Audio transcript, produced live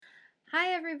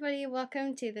everybody.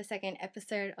 Welcome to the second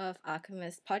episode of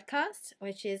Alchemist Podcast,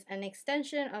 which is an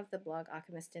extension of the blog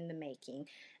Alchemist in the Making.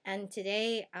 And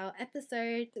today, our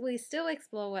episode, we still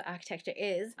explore what architecture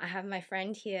is. I have my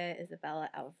friend here, Isabella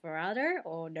Alvarado,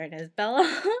 or known as Bella.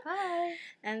 Hi.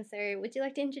 And so, would you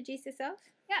like to introduce yourself?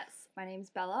 Yes, my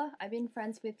name's Bella. I've been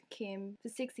friends with Kim for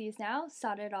 6 years now.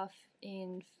 Started off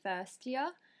in first year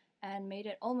and made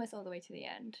it almost all the way to the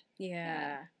end.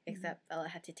 Yeah. Except Bella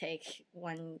had to take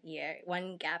one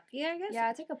gap year, I guess?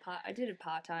 Yeah, I did it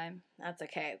part-time. That's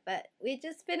okay. But we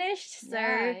just finished, so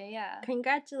Yeah.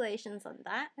 congratulations on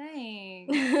that.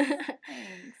 Thanks.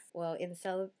 Thanks. Well, in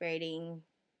celebrating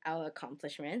our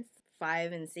accomplishments,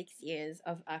 5 and 6 years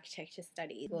of architecture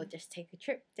studies, we'll just take a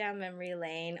trip down memory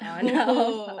lane on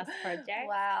our first project.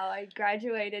 Wow, I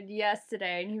graduated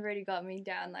yesterday and you already got me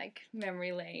down like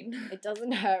memory lane. It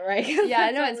doesn't hurt, right? Yeah,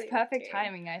 I know, it's perfect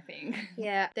timing, I think.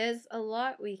 Yeah, there's a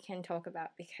lot we can talk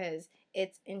about because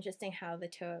it's interesting how the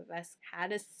two of us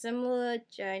had a similar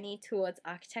journey towards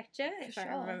architecture, if I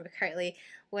remember correctly,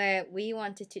 where we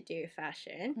wanted to do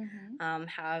fashion.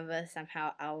 However,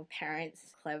 somehow our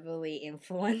parents cleverly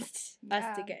influenced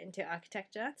us to get into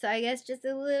architecture. So I guess just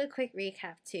a little quick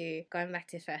recap to going back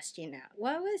to first year now.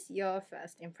 What was your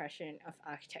first impression of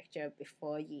architecture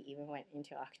before you even went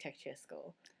into architecture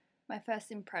school? My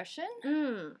first impression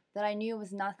that I knew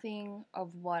was nothing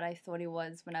of what I thought it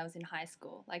was when I was in high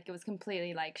school. Like, it was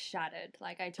completely like shattered.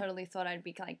 Like, I totally thought I'd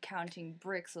be like counting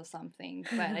bricks or something.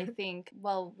 But I think,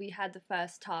 well, we had the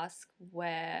first task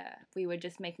where we were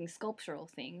just making sculptural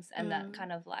things, and that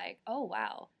kind of like, oh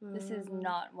wow, this is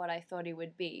not what I thought it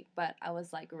would be. But I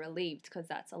was like relieved because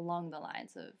that's along the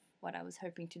lines of what I was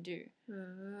hoping to do.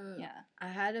 Yeah. I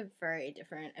had a very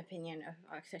different opinion of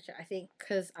architecture. I think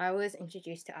because I was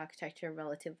introduced to architecture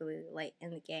relatively late in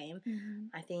the game.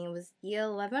 I think it was year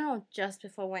 11 or just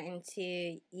before I went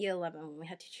into year 11 when we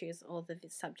had to choose all the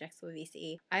subjects for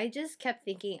VCE. I just kept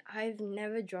thinking, I've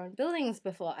never drawn buildings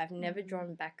before. I've never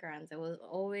drawn backgrounds. There was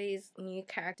always new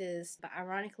characters. But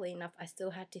ironically enough, I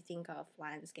still had to think of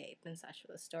landscape and such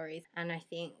for the stories. And I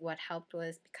think what helped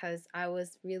was because I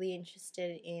was really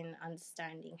interested in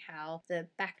understanding how the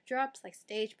backdrops, like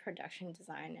stage production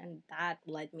design, and that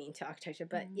led me into architecture.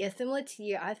 But yeah, similar to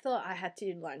you, I thought I had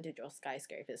to learn to draw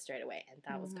skyscrapers straight away, and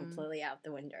that was completely out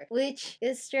the window, which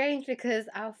is strange because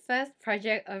our first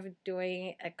project of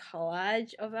doing a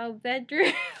collage of our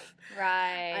bedroom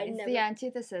It's the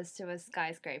antithesis to a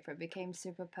skyscraper. It became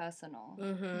super personal.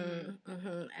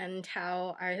 And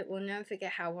how I will never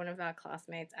forget how one of our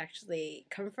classmates actually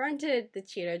confronted the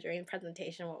tutor during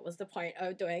presentation what was the point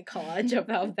of doing a collage of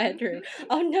our bedroom.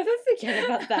 I'll never forget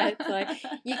about that. It's like,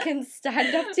 you can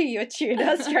stand up to your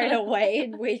tutor straight away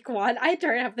in week 1. I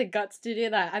don't have the guts to do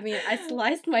that. I mean, I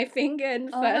sliced my finger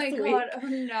in first week. Oh my god, oh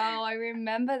no, I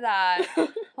remember that.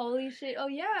 Holy shit. Oh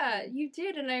yeah, you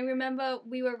did. And I remember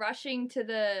we were rushing to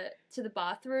the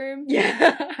bathroom.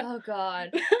 Yeah. Oh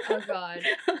god.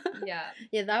 Yeah.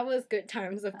 Yeah, that was good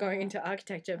times of going into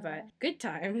architecture, but good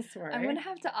times, right? I'm gonna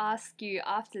have to ask you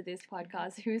after this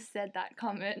podcast who said that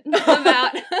comment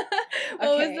about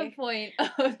what was the point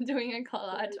of doing a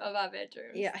collage of our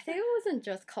bedrooms. Yeah, I think it wasn't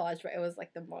just collage, but it was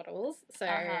like the models. So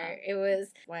it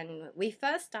was when we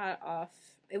first started off,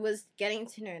 it was getting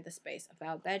to know the space of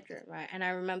our bedroom, right? And I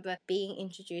remember being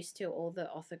introduced to all the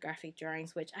orthographic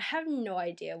drawings, which I have no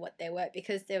idea what they were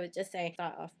because they were just saying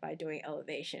start off by doing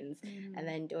elevations and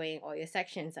then doing all your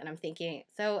sections. And I'm thinking,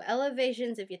 so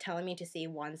elevations, if you're telling me to see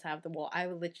one side of the wall, I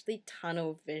would literally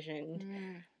tunnel visioned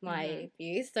my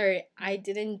view. So I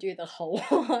didn't do the whole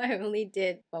wall. I only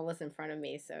did what was in front of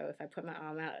me. So if I put my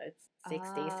arm out, it's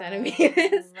 60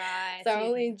 centimeters. Right. So I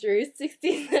only drew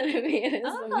 60 centimeters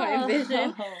of my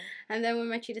vision. And then when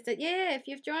my tutor said, yeah, if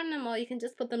you've drawn them all, you can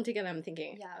just put them together. I'm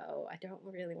thinking, oh, I don't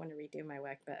really want to redo my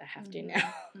work, but I have to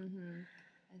now.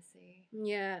 I see.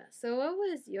 Yeah. So what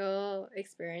was your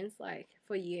experience like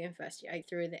for you in first year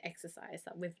through the exercise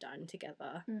that we've done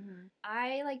together?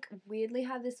 I like weirdly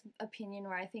have this opinion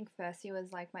where I think first year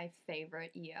was like my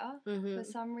favorite year for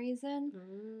some reason.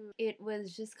 It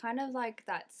was just kind of like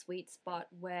that sweet spot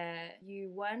where you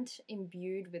weren't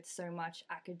imbued with so much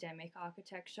academic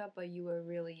architecture, but you were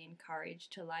really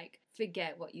encouraged to like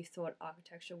forget what you thought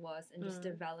architecture was and just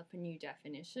develop a new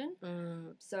definition.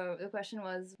 So the question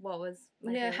was, what was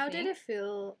my Yeah, how did it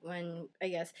feel when, I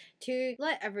guess, to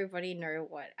let everybody know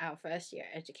what our first year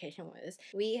education was,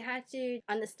 we had to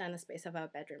understand the space of our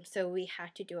bedroom. So we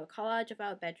had to do a collage of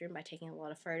our bedroom by taking a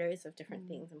lot of photos of different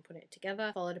things and putting it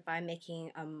together, followed by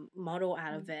making a model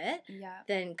out of it. Yeah.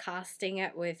 Then casting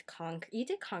it with concrete. You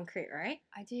did concrete, right?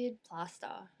 I did plaster.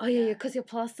 Oh yeah, because your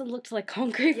plaster looked like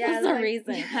concrete for some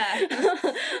reason.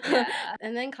 Yeah.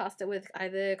 And then cast it with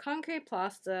either concrete,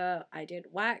 plaster, I did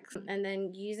wax, and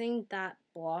then using that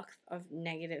block of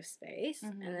negative space,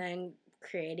 and then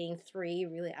creating 3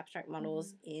 really abstract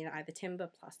models in either timber,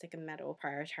 plastic, and metal,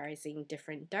 prioritizing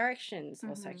different directions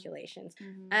or circulations.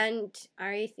 And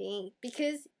I think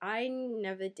because I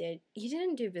never did, you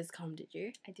didn't do Viscom, did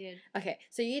you? I did. Okay,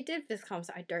 so you did Viscom,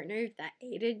 so I don't know if that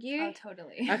aided you. Oh,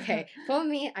 totally. Okay, for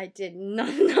me, I did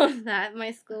none of that.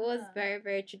 My school was very,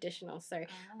 very traditional, so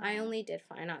I only did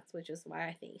fine arts, which is why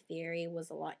I think theory was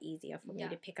a lot easier for me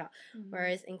to pick up.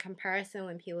 Whereas in comparison,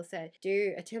 when people said,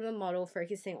 do a timber model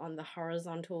focusing on the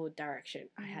horizontal direction,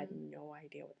 I had no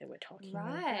idea what they were talking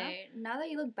about. Right. Now that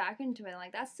you look back into it,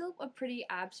 like, that's still a pretty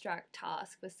abstract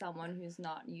task for someone who's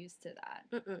not used to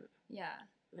that. Yeah.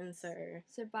 And so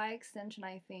by extension,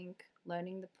 I think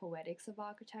learning the poetics of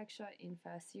architecture in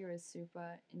first year is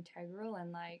super integral,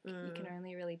 and like you can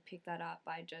only really pick that up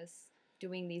by just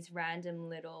doing these random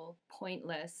little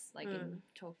pointless, like in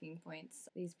talking points,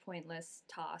 these pointless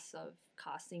tasks of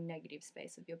casting negative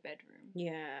space of your bedroom.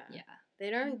 Yeah. Yeah.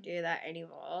 They don't do that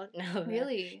anymore. No.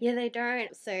 Really? Yeah, they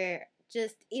don't. So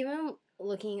just even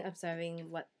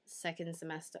observing what second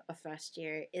semester of first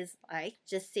year is like,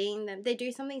 just seeing them, they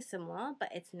do something similar, but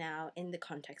it's now in the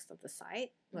context of the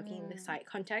site, looking in the site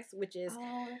context, which is...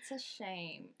 Oh, that's a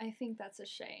shame. I think that's a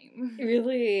shame.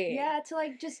 Really? Yeah, to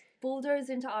like just bulldoze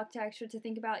into architecture, to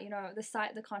think about, you know, the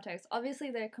site, the context.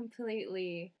 Obviously, they're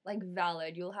completely like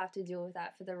valid. You'll have to deal with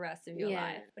that for the rest of your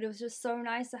life. But it was just so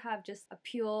nice to have just a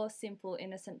pure, simple,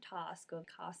 innocent task of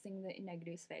casting the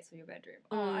negative space of your bedroom.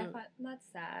 Oh, I find that's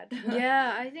sad.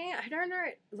 Yeah, I think, I don't know,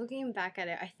 looking back at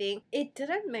it, I think it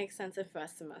didn't make sense in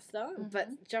first semester, but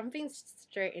jumping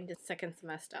straight into second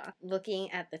semester,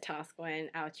 looking at the task when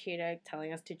our tutor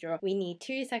telling us to draw, we need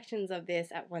 2 sections of this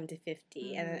at 1 to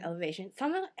 50 and an elevation,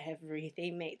 somehow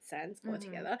everything made sense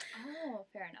altogether. Oh,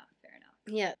 fair enough.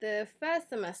 Yeah, the first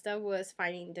semester was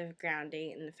finding the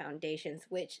grounding and the foundations,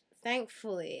 which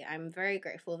thankfully I'm very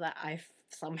grateful that I've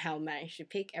somehow managed to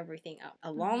pick everything up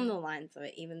along the lines of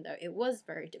it, even though it was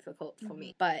very difficult for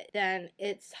me. But then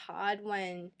it's hard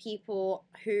when people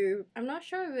who, I'm not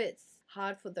sure if it's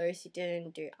hard for those who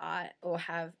didn't do art or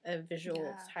have a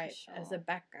visual type as a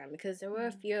background, because there were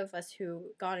a few of us who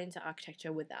got into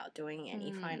architecture without doing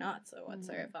any fine arts or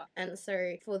whatsoever. And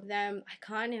so for them, I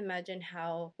can't imagine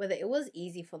how, whether it was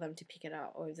easy for them to pick it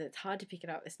up or is it hard to pick it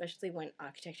up, especially when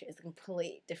architecture is a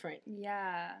complete different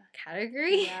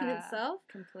category in itself.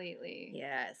 Completely.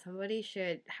 Yeah, somebody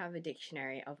should have a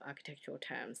dictionary of architectural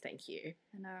terms. Thank you.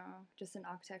 I know, just an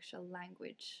architectural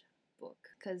language book,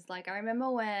 because like I remember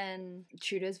when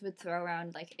tutors would throw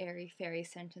around like airy-fairy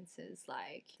sentences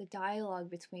like the dialogue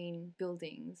between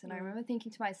buildings, and I remember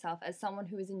thinking to myself, as someone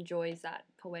who enjoys that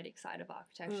poetic side of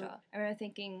architecture, I remember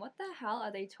thinking, what the hell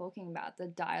are they talking about, the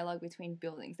dialogue between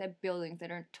buildings? They're buildings, they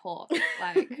don't talk.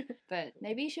 Like, but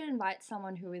maybe you should invite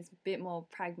someone who is a bit more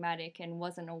pragmatic and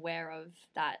wasn't aware of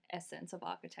that essence of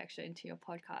architecture into your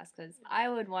podcast, because I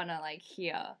would want to like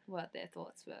hear what their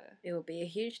thoughts were. It will be a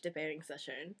huge debating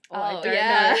session. I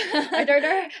don't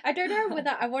know. I don't know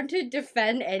whether I want to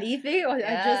defend anything or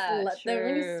I just let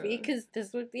them speak, because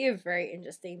this would be a very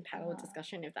interesting panel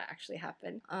discussion if that actually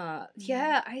happened.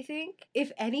 Yeah, I think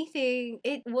if anything,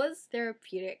 it was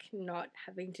therapeutic not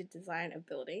having to design a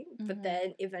building. But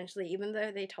then eventually, even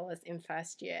though they told us in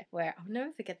first year, where I'll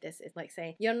never forget this, it's like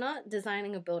saying, you're not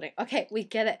designing a building. Okay, we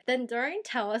get it. Then don't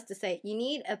tell us to say you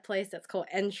need a place that's called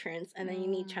entrance and then you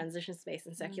need transition space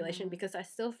and circulation, because I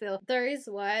still feel those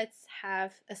words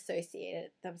have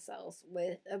associated themselves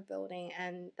with a building,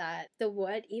 and that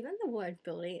even the word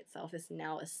building itself is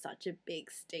now such a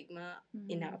big stigma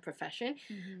in our profession,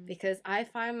 because I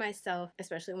find myself,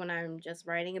 especially when I'm just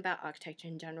writing about architecture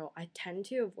in general, I tend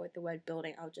to avoid the word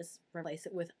building. I'll just replace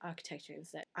it with architecture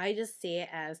instead. I just see it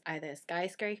as either a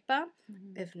skyscraper,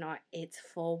 if not it's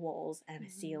 4 walls and a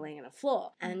ceiling and a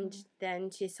floor, and then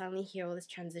to suddenly hear all this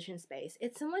transition space,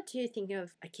 it's similar to thinking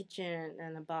of a kitchen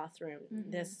and a bathroom.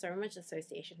 There's so much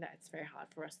association that it's very hard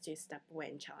for us to step away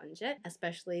and challenge it,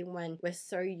 especially when we're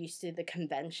so used to the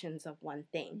conventions of one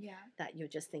thing that you're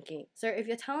just thinking, so if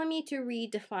you're telling me to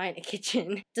redefine a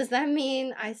kitchen, does that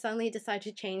mean I suddenly decide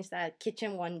to change that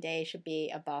kitchen one day should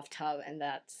be a bathtub and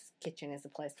that kitchen is a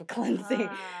place for cleansing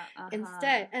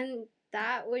instead? And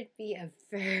that would be a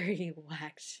very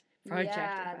whacked project.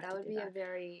 Yeah, that would be a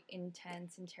very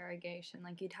intense interrogation.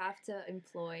 Like you'd have to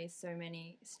employ so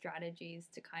many strategies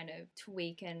to kind of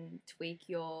tweak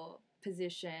your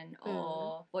position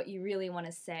or what you really want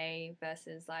to say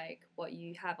versus like what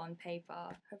you have on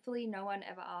paper. Hopefully no one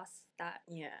ever asks that.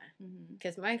 Yeah,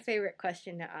 because my favorite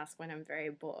question to ask when I'm very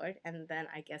bored and then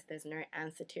I guess there's no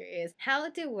answer to is, how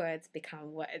do words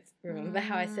become words? Remember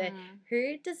how I said,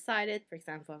 who decided, for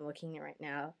example, I'm looking at right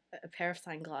now, a pair of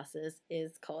sunglasses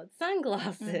is called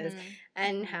sunglasses,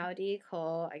 and how do you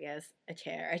call, I guess, a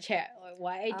chair?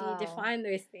 Why do you define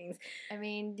those things? I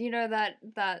mean, you know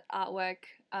that artwork,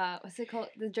 what's it called,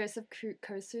 the Joseph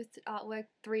Kosuth artwork,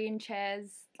 3 in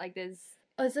chairs, like there's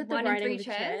is it the writing of the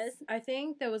chairs? I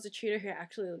think there was a tutor who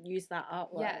actually used that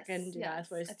artwork and did that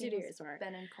for his studios, right?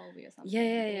 Ben and Colby or something.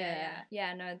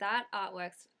 Yeah, no, that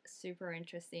artwork's super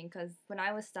interesting because when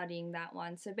I was studying that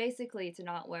one, so basically it's an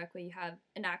artwork where you have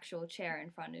an actual chair in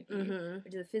front of you,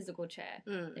 which is a physical chair,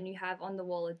 and you have on the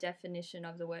wall a definition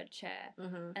of the word chair,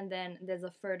 and then there's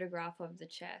a photograph of the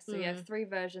chair, so you have 3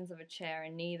 versions of a chair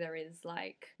and neither is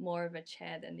like more of a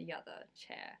chair than the other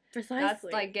chair. Precisely. That's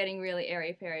like getting really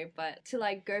airy-fairy, but to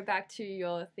like go back to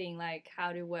your thing, like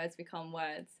how do words become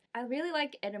words, I really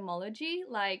like etymology,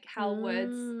 like how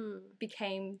words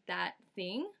became that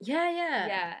thing.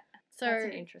 Yeah. So that's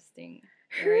an interesting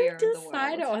area who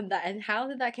decided on that and how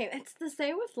did that came? It's the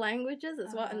same with languages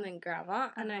as well, and then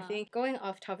grammar. And I think, going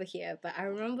off topic here, but I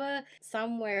remember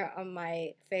somewhere on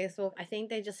my Facebook, I think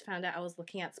they just found out I was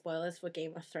looking at spoilers for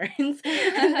Game of Thrones,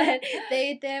 and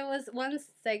then there was one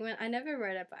segment, I never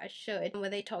read it but I should, where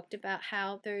they talked about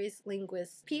how those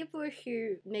linguists, people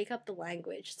who make up the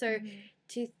language, so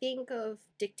to think of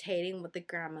dictating what the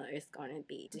grammar is going to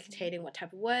be, dictating what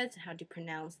type of words and how to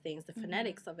pronounce things, the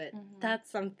phonetics of it, that's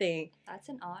something. That's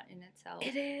an art in itself.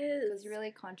 It is. Because you're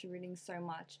really contributing so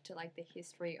much to like the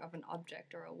history of an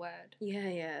object or a word.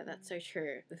 Yeah, that's so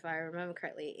true. If I remember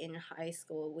correctly, in high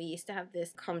school, we used to have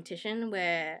this competition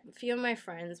where a few of my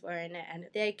friends were in it, and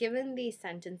they're given these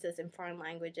sentences in foreign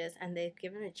languages, and they're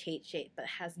given a cheat sheet that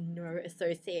has no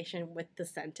association with the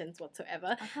sentence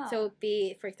whatsoever. So it would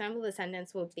be, for example, the sentence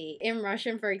will be in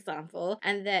Russian, for example,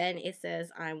 and then it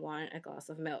says, I want a glass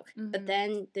of milk. But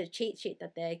then the cheat sheet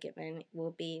that they're given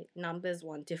will be numbers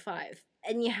 1 to 5.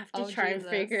 And you have to try and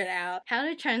figure it out how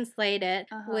to translate it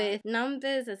with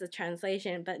numbers as a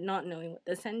translation, but not knowing what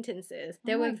the sentence is.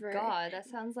 God, that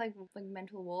sounds like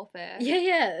mental warfare.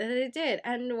 Yeah, they did.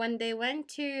 And when they went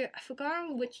to, I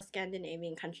forgot which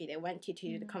Scandinavian country they went to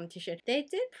do the competition, they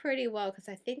did pretty well because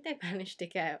I think they managed to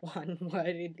get one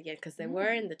word in the end because they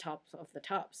were in the top of the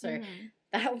top. So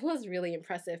that was really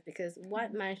impressive because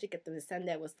what managed to get them to send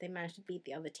there was they managed to beat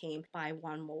the other team by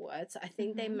 1 more word. So I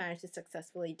think they managed to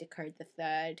successfully decode the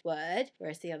 3rd word,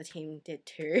 whereas the other team did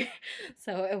 2.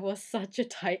 So it was such a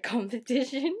tight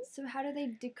competition. So how do they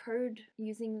decode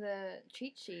using the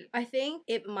cheat sheet? I think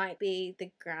it might be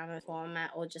the grammar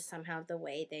format or just somehow the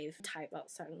way they've typed out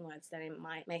certain words that it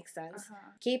might make sense.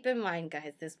 Keep in mind,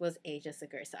 guys, this was ages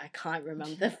ago, so I can't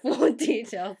remember the full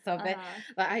details of it.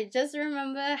 But I just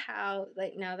remember how,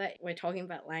 like, now that we're talking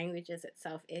about languages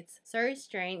itself, it's so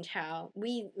strange how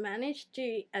we managed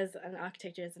to, as an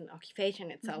architecture, as an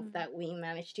occupation itself, that we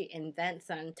managed to invent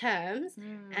certain terms,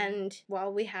 and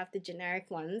while we have the generic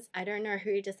ones, I don't know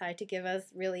who decided to give us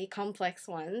really complex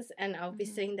ones, and I'll be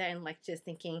sitting there in lectures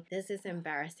thinking, this is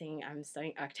embarrassing, I'm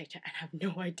studying architecture and I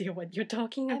have no idea what you're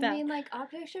talking about. I mean, like,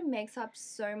 architecture makes up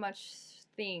so much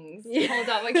things. Hold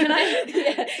up, what can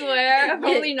I swear?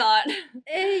 Probably not.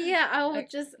 I will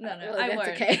just... No, well, I that's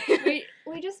won't. okay.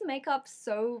 we just make up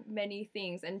so many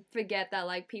things and forget that,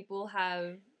 like, people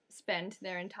have spent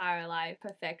their entire life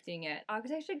perfecting it.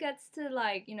 Architecture gets to,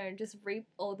 like, you know, just reap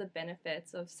all the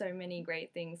benefits of so many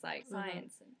great things like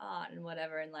science and art and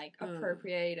whatever, and like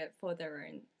appropriate it for their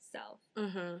own self.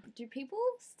 Do people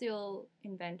still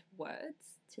invent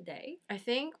words today? I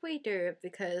think we do,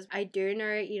 because I do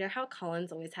know, you know how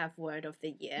Collins always have word of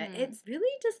the year? It's really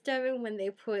disturbing when they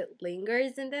put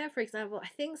lingers in there. For example, I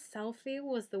think selfie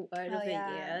was the word of the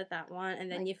year, that one, and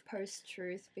then like you've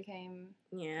post-truth became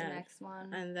the next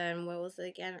one. And then what was it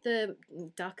again? The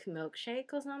duck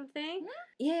milkshake or something?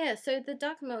 Yeah, so the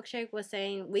duck milkshake was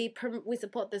saying we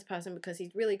support this person because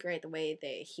he's really great the way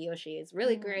he or she is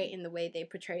really great in the way they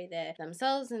portray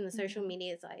themselves in the social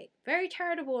media. It's like very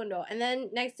charitable and all. And then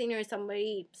next thing you know,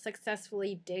 somebody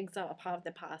successfully digs out a part of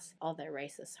the past. Oh, they're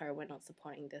racist, so we're not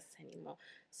supporting this anymore.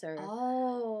 So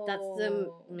Oh. that's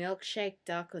the milkshake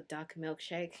duck or duck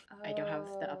milkshake. I don't have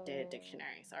the updated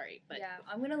dictionary, sorry. But yeah,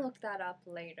 I'm going to look that up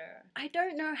later. I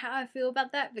don't know how I feel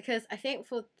about that because I think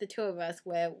for the two of us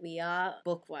where we are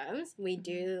bookworms, we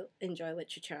do enjoy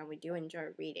literature and we do enjoy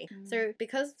reading. So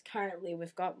because currently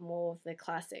we've got more of the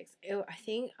classics, I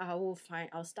think I'll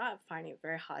start finding it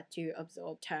very hard to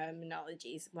absorb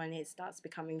terminologies when it starts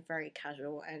becoming very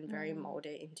casual and very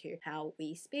molded into how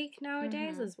we speak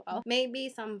nowadays as well. Maybe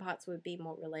some parts would be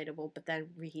more relatable, but then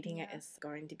reading it is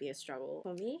going to be a struggle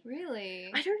for me.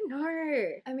 Really? I don't know.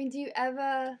 I mean, do you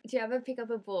ever pick up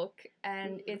a book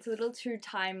and it's a little too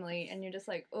timely and you're just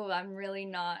like, oh, I'm really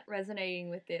not resonating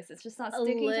with this. It's just not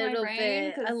sticking to my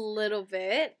brain. A little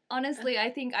bit. Honestly,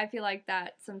 I feel like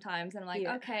that sometimes. And I'm like,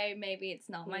 okay, maybe it's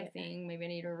not my thing. Maybe I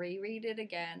need to reread it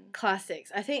again.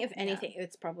 Classics. I think if anything,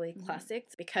 it's probably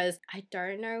classics because I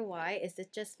don't know why. Is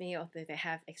it just me or do they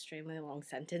have extremely long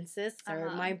sentences? So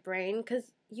my brain, because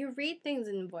you read things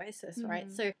in voices,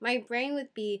 right? So my brain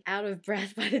would be out of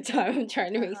breath by the time I'm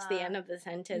trying to reach the end of the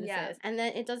sentences. Yeah. And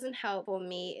then it doesn't help for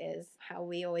me is how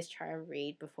we always try to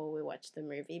read before we watch the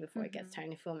movie, before it gets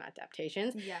time to film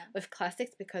adaptations. Yeah. With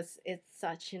classics, because it's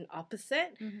such an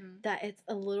opposite that it's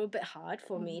a little bit hard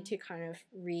for me to kind of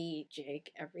rejig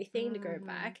everything to go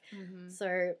back.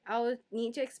 So I would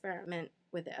need to experiment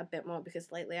with it a bit more because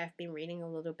lately I've been reading a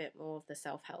little bit more of the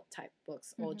self-help type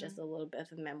books or just a little bit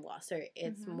of a memoir, so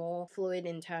it's more fluid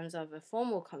in terms of a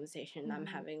formal conversation I'm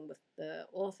having with the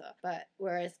author. But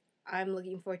whereas I'm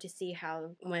looking forward to see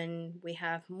how when we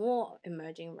have more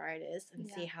emerging writers and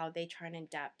see how they try and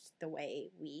adapt the way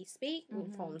we speak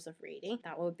in forms of reading.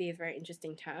 That would be a very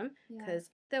interesting term because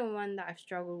the one that I've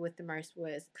struggled with the most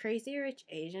was Crazy Rich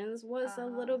Asians was a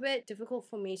little bit difficult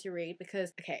for me to read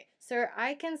because, okay, so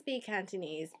I can speak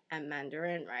Cantonese and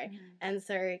Mandarin, right? And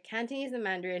so Cantonese and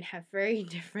Mandarin have very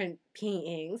different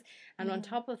pinyin. And on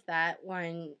top of that,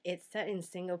 when it's set in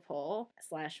Singapore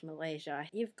 / Malaysia,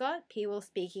 you've got people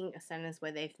speaking a sentence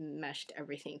where they've meshed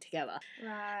everything together.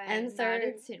 Right. And so that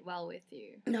didn't sit well with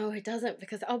you. No, it doesn't,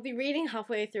 because I'll be reading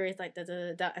halfway through, it's like da da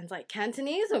da da, and it's like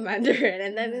Cantonese or Mandarin,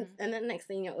 and then and then next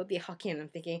thing it would be Hokkien. I'm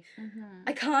thinking,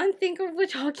 I can't think of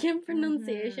which Hokkien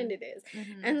pronunciation it is.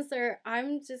 And so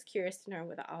I'm just curious to know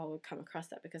whether I'll come across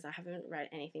that because I haven't read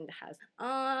anything that has,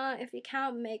 if you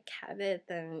can't make habit,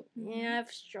 then yeah,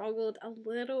 I've struggled a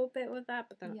little bit with that,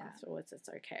 but then afterwards it's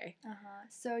okay.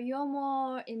 So you're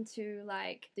more into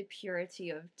like the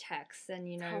purity of text and,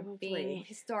 you know, being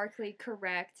historically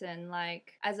correct and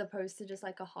like as opposed to just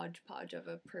like a hodgepodge of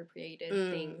appropriated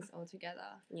things altogether.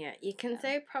 Yeah, you can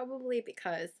say probably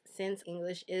because since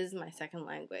English is my second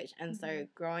language, and so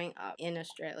growing up in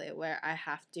Australia where I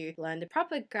have to learn the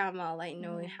proper grammar, like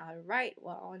knowing how to write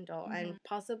well and all, and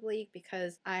possibly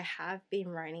because I have been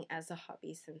writing as a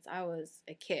hobby since I was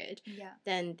a kid,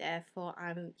 then therefore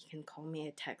you can call me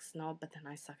a text snob, but then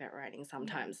I suck at writing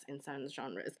sometimes in some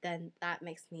genres. Then that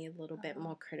makes me a little bit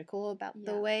more critical about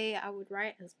the way I would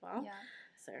write as well. Yeah.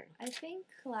 So I think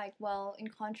like, well, in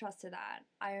contrast to that,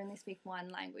 I only speak one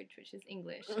language, which is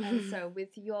English. And so with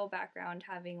your background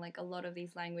having like a lot of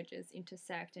these languages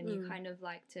intersect and you kind of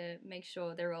like to make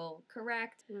sure they're all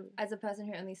correct. As a person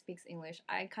who only speaks English,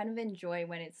 I kind of enjoy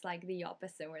when it's like the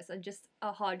opposite, where it's just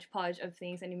a hodgepodge of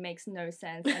things and it makes no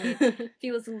sense and it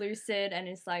feels lucid and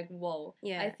it's like, whoa.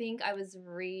 Yeah. I think I was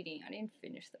reading, I didn't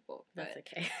finish the book, but that's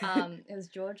okay. It was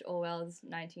George Orwell's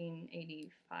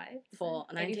 1985.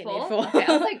 1984. Okay,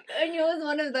 I was like, I knew it was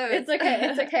one of those. It's okay.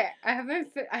 It's okay. I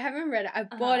haven't read it. I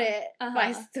bought it, but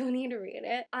I still need to read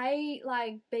it. I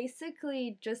like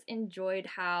basically just enjoyed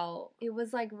how it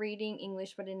was like reading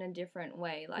English, but in a different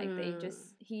way. Like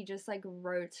he just like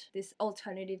wrote this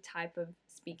alternative type of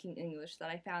speaking English that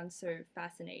I found so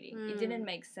fascinating. It didn't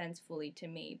make sense fully to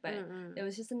me, but there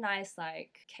was just a nice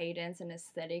like cadence and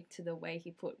aesthetic to the way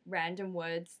he put random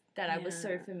words that I was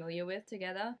so familiar with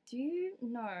together. Do you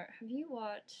know, have you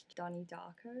watched Donnie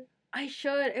Darko? I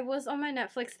should. It was on my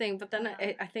Netflix thing, but then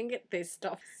I think they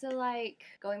stopped. So, like,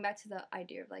 going back to the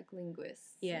idea of, like,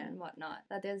 linguists and whatnot,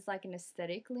 that there's, like, an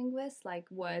aesthetic linguist, like,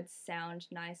 words sound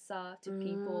nicer to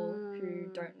people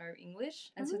who don't know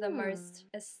English. And so the most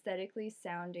aesthetically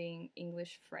sounding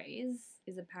English phrase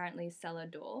is apparently cellar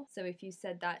door. So if you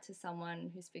said that to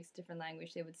someone who speaks a different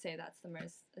language, they would say that's the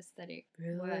most aesthetic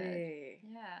word.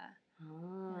 Yeah.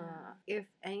 If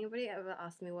anybody ever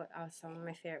asked me what are some of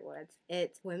my favorite words,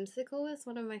 it's whimsical is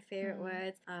one of my favorite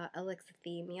words.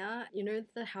 Alexithymia, you know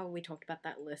how we talked about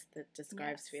that list that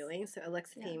describes feelings, so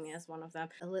alexithymia is one of them.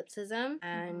 Ellipsism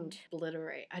and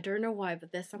obliterate. I don't know why,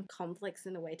 but there's some complex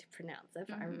in the way to pronounce it,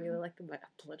 but I really like the word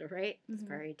obliterate. It's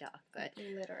very dark, but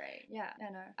obliterate. Yeah,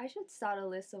 I know. I should start a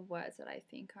list of words that I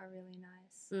think are really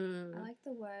nice. I like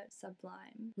the word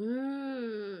sublime.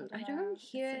 I don't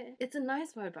hear it's a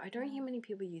nice word, but I don't hear many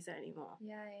people use it anymore.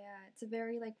 Yeah. It's a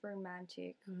very like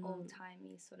romantic,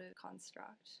 old-timey sort of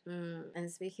construct. And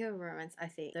speaking of romance, I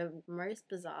think the most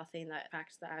bizarre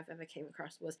fact that I've ever came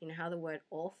across was, you know, how the word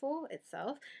awful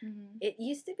itself, it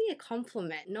used to be a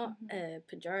compliment, not a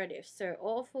pejorative. So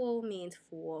awful means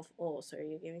full of all. So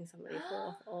you're giving somebody full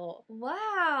of all.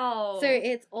 Wow. So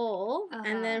it's all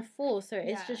and then full. So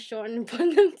it's just shortened and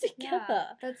put them together. Yeah.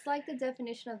 That's like the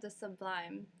definition of the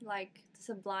sublime. Like the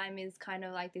sublime is kind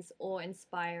of like this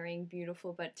awe-inspiring,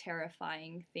 beautiful but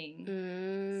terrifying thing.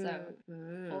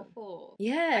 Awful.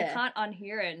 Yeah. I can't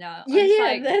unhear it now.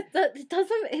 It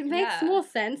doesn't. It makes more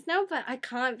sense now, but I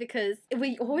can't because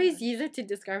we always use it to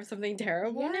describe something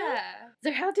terrible. Now.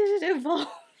 So how did it evolve?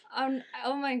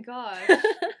 Oh my gosh.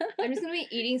 I'm just gonna be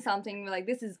eating something like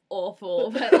this is awful,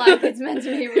 but like it's meant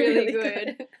to be really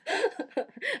good.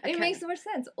 It makes so much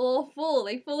sense. Awful,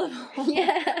 like full of all.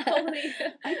 Yeah.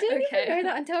 I didn't even know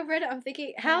that until I read it. I'm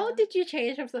thinking, how did you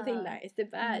change from something nice to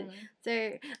bad? So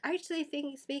I actually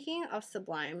think, speaking of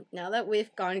sublime, now that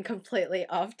we've gone completely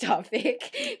off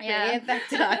topic, bringing it back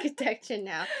to architecture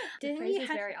now. The phrase is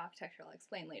very architectural. I'll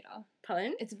explain later.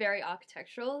 Pardon? It's very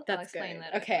architectural. That's I'll explain good.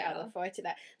 later. Okay, I look forward to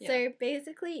that. Yeah. So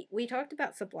basically, we talked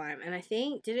about sublime, and I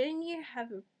think, didn't you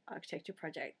have an architecture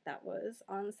project that was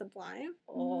on sublime?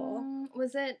 Or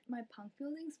was it my punk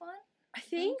buildings one? I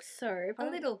think so. A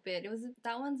little bit.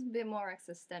 That one's a bit more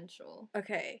existential.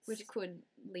 Okay. Which could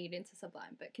lead into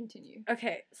sublime, but continue.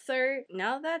 Okay, so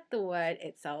now that the word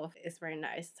itself is very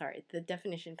nice, sorry, the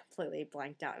definition completely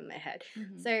blanked out in my head.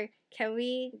 So can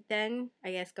we then,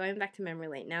 I guess, going back to memory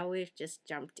lane, now we've just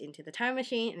jumped into the time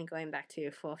machine and going back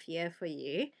to 4th year for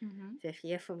you, 5th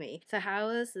year for me. So how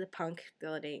was the punk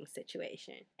building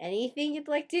situation? Anything you'd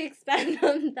like to expand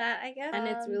on that, I guess? And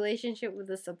its relationship with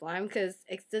the sublime, because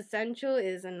existential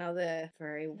is another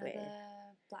very weird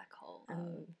black hole.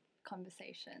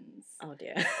 Conversations. Oh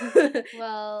dear.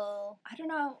 Well, I don't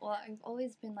know. Well, I've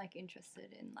always been like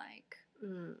interested in like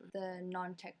the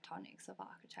non-tectonics of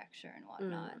architecture and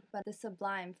whatnot. But the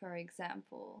sublime, for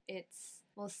example,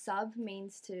 sub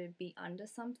means to be under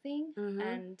something,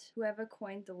 and whoever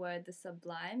coined the word the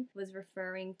sublime was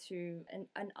referring to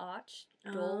an arched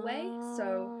doorway.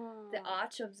 So the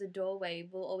arch of the doorway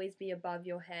will always be above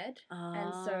your head,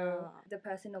 and so the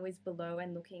person always below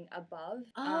and looking above.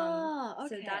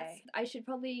 So I should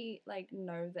probably like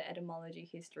know the etymology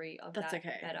history of that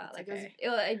better.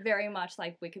 It very much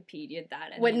like Wikipedia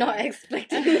that. And we're not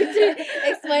expecting you to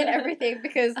explain everything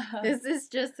because this is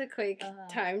just a quick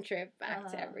time trip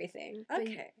back to everything.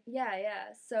 Okay.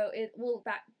 So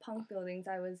punk buildings,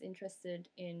 I was interested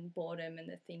in boredom and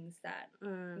the things that,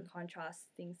 in contrast,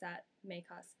 things that make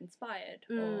us inspired,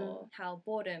 or how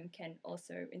boredom can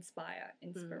also inspire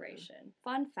inspiration.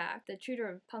 Fun fact, the tutor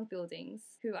of punk buildings,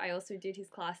 who I also did his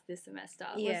class this semester,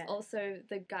 was also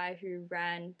the guy who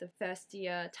ran the first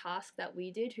year task that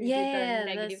we did, who did the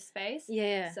negative space.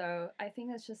 So I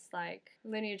think it's just like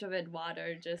lineage of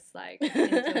Eduardo just like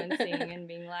influencing and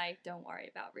being like, don't worry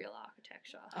about real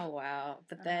architecture. Oh wow.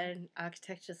 But then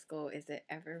architecture school, is it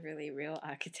ever really real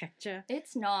architecture?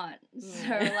 It's not. So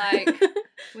like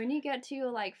when you get to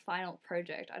your like final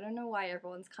project, I don't know why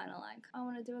everyone's kind of like, I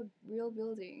want to do a real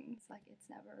building. It's like, it's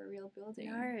never a real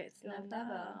building. No, it's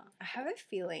never. I have a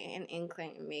feeling, an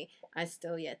inkling in me, I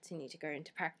still yet to need to go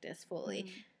into practice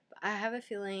fully. I have a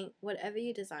feeling whatever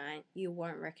you design, you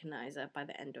won't recognize it by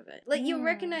the end of it. Like, you'll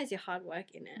recognize your hard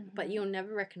work in it, but you'll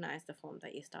never recognize the form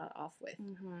that you start off with.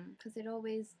 Because it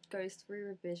always goes through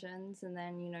revisions, and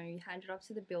then, you know, you hand it off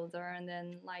to the builder, and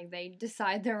then, like, they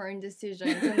decide their own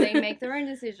decisions, and they make their own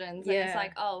decisions, and it's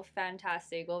like, oh,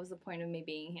 fantastic, what was the point of me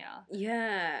being here?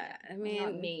 Yeah, I mean...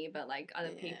 Not me, but, like,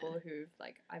 other people who,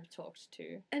 like, I've talked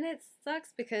to. And it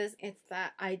sucks because it's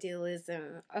that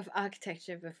idealism of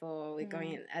architecture before we're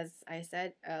going in as as I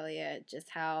said earlier, just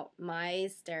how my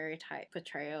stereotype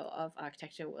portrayal of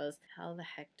architecture was, how the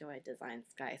heck do I design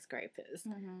skyscrapers?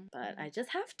 But I just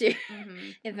have to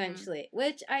eventually,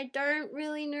 which I don't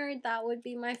really know that would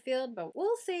be my field, but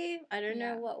we'll see. I don't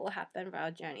know what will happen for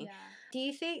our journey. Do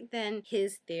you think then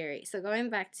his theory, so going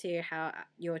back to how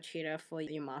your tutor for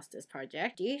your master's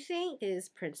project, do you think his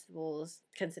principles,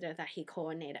 consider that he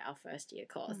coordinated our first year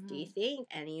course, do you think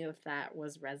any of that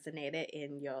was resonated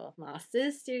in your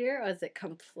master's studio, or is it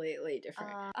completely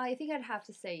different? I think I'd have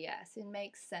to say yes. It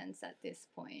makes sense at this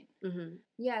point.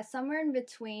 Yeah, somewhere in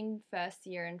between first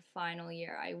year and final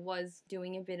year, I was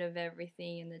doing a bit of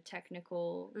everything in the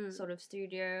technical sort of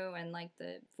studio and like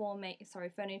the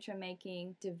furniture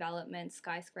making, development,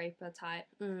 skyscraper type.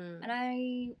 And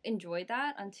I enjoyed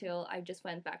that until I just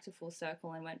went back to full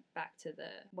circle and went back to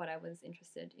what I was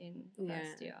interested in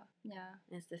first year. Yeah.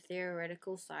 It's the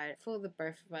theoretical side for the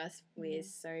both of us.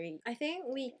 So I think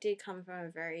we did come from a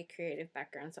very creative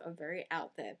background, so a very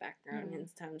out there background in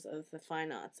terms of the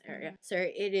fine arts area. So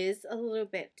it is a little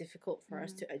bit difficult for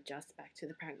us to adjust back to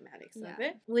the pragmatics of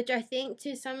it, which I think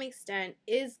to some extent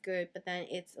is good, but then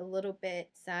it's a little bit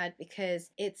sad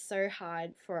because it's so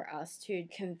hard for us to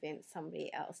convince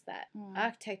somebody else that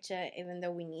architecture, even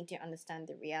though we need to understand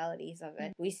the realities of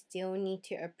it, we still need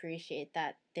to appreciate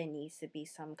that there needs to be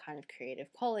some kind of creative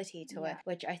quality to it,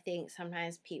 which I think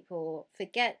sometimes people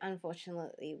forget.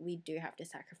 Unfortunately, we do have to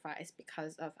sacrifice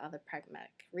because of other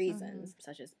pragmatic reasons,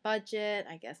 such as budget,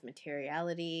 I guess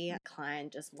materiality,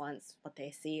 client just wants what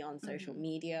they see on social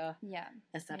media,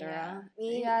 etc.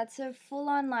 Yeah, it's a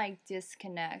full-on like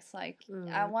disconnect. Like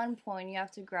at one point you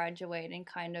have to graduate and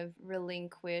kind of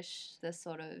relinquish the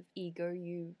sort of ego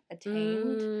you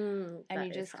attained, and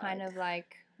you just kind of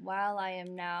like, while I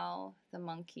am now the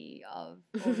monkey of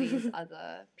all these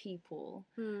other people.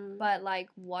 But like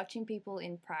watching people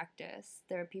in practice,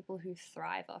 there are people who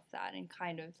thrive off that and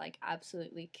kind of like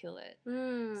absolutely kill it.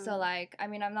 So like, I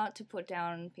mean, I'm not to put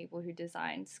down people who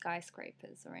design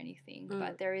skyscrapers or anything,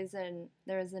 but there is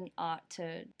an art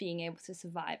to being able to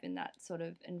survive in that sort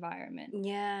of environment.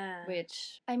 Yeah.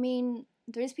 Which, I mean,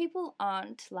 those people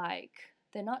aren't like,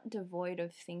 they're not devoid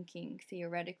of thinking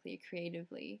theoretically,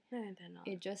 creatively. No, they're not.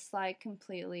 It just like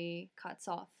completely cuts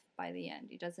off by the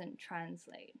end. It doesn't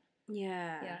translate.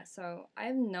 Yeah, so I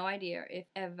have no idea if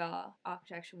ever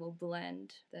architecture will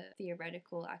blend the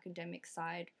theoretical academic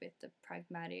side with the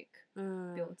pragmatic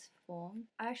built form.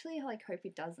 I actually like hope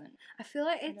it doesn't. I feel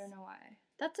like I don't know why.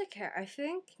 That's okay. I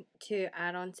think to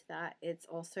add on to that, it's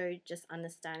also just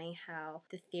understanding how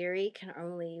the theory can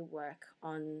only work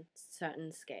on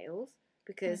certain scales.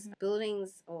 Because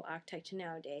buildings or architecture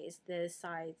nowadays, the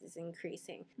size is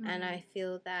increasing. And I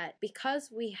feel that because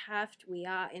we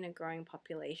are in a growing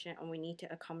population and we need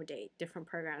to accommodate different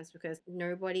programs, because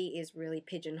nobody is really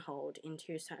pigeonholed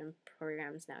into certain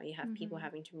programs now. You have people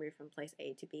having to move from place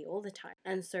A to B all the time.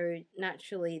 And so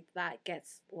naturally that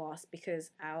gets lost because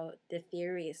the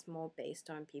theory is more based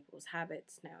on people's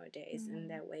habits nowadays and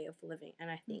their way of living.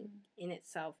 And I think in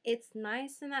itself, it's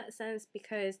nice in that sense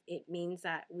because it means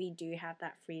that we do have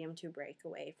that freedom to break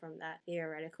away from that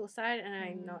theoretical side, and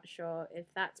I'm not sure if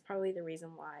that's probably the reason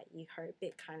why you hope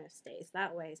it kind of stays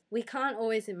that way. We can't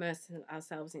always immerse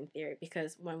ourselves in theory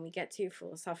because when we get too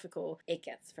philosophical, it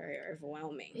gets very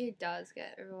overwhelming. It does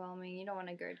get overwhelming. You don't want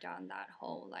to go down that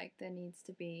hole. Like, there needs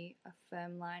to be a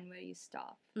firm line where you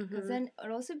stop. Because then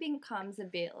it also becomes a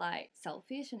bit like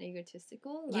selfish and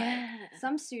egotistical. Like,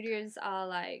 some studios are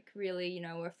like really, you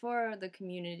know, we're for the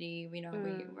community, you know,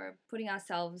 we're putting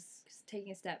ourselves,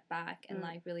 taking a step back and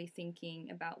like really thinking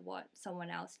about what someone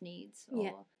else needs,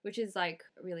 which is like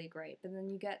really great. But then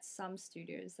you get some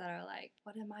studios that are like,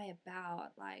 what am I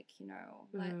about? Like, you know,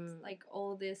 like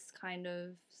all this kind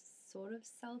of sort of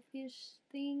selfish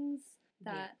things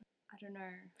that I don't know.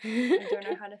 I don't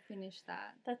know how to finish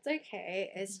that. That's okay.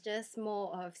 It's just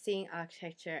more of seeing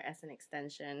architecture as an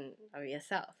extension of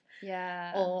yourself.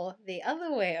 Yeah. Or the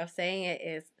other way of saying it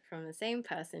is from the same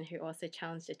person who also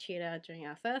challenged the tutor during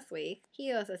our first week.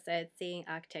 He also said seeing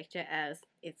architecture as,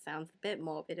 it sounds a bit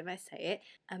morbid if I say it,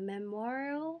 a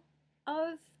memorial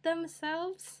of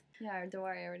themselves. Yeah, don't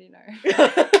worry, I already know.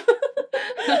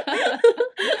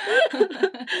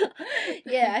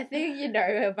 Yeah, I think you know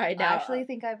her by I now. actually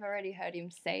think I've already heard him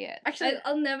say it. Actually,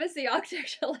 I'll never see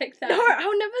architecture like that. No,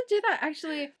 I'll never do that.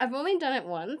 Actually, I've only done it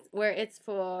once where it's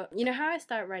for, you know how I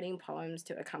start writing poems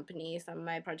to accompany some of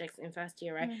my projects in first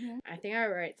year, right? Mm-hmm. I think I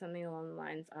wrote something along the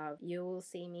lines of, you will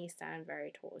see me stand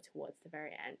very tall towards the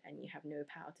very end and you have no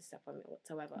power to step on me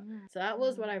whatsoever. Mm. So that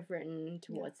was what I've written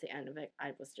towards the end of it.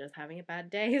 I was just having a bad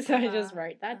day, so I just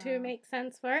wrote that to make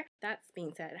sense for it. That's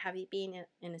being said, have you been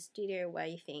in a studio where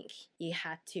you think you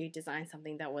had to design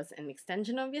something that was an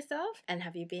extension of yourself? And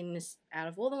have you been, out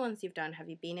of all the ones you've done, have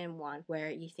you been in one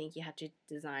where you think you had to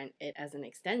design it as an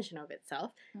extension of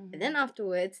itself? Mm-hmm. And then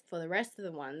afterwards, for the rest of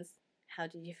the ones, how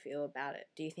did you feel about it?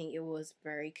 Do you think it was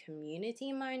very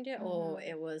community minded, or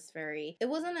it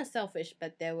wasn't as selfish,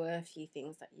 but there were a few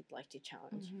things that you'd like to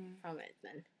challenge from it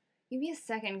then? Give me a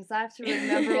second, because I have to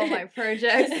remember all my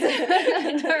projects.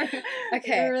 I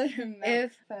don't really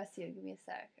remember. First year, give me a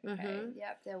sec. Okay,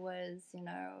 yep, there was, the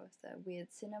Weird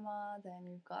Cinema, then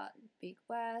we've got Big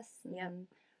West, and then we've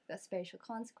got Spatial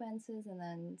Consequences, and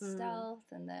then Stealth,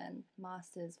 and then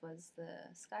Masters was the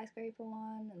Skyscraper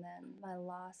one, and then my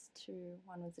last two,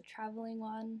 one was the traveling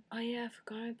one. Oh yeah, I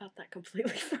forgot about that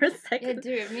completely for a second.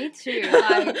 Yeah, dude, me too.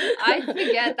 Like, I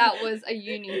forget that was a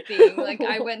uni thing. Like,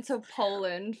 I went to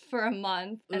Poland for a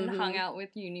month and hung out with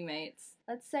uni mates.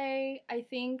 Let's say, I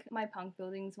think my punk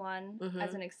buildings one,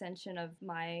 as an extension of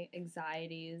my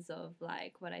anxieties of,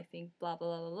 like, what I think, blah, blah,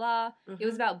 blah, blah, blah. It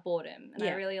was about boredom, and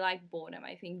I really like boredom.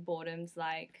 I think boredom's,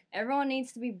 like, everyone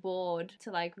needs to be bored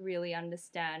to, like, really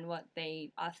understand what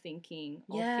they are thinking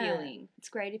or feeling. It's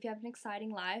great if you have an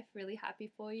exciting life, really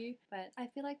happy for you, but I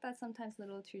feel like that's sometimes a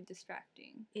little too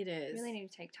distracting. It is. You really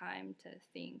need to take time to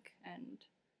think, and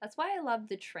that's why I love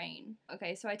the train.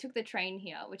 Okay, so I took the train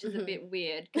here, which is a bit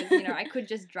weird because, I could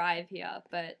just drive here,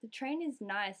 but the train is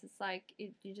nice. It's like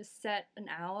you just set an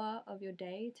hour of your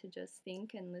day to just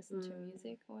think and listen to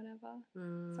music or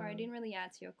whatever. Sorry, I didn't really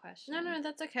answer your question. No,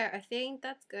 that's okay. I think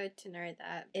that's good to know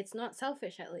that it's not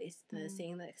selfish, at least,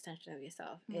 seeing the extension of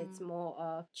yourself. It's more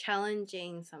of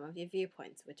challenging some of your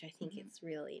viewpoints, which I think is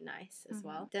really nice as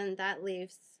well. Then that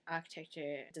leaves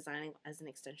architecture designing as an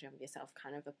extension of yourself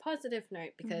kind of a positive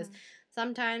note, because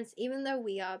sometimes, even though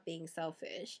we are being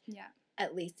selfish,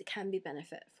 at least it can be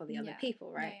benefit for the other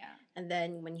people, right? And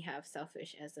then when you have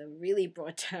selfish as a really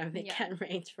broad term, it can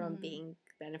range from being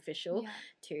beneficial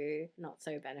to not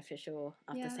so beneficial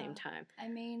at the same time. I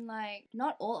mean, like,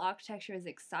 not all architecture is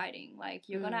exciting. Like,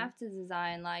 you're gonna have to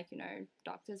design, like,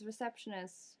 doctors,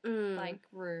 receptionists, like,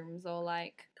 rooms, or,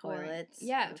 like, toilets.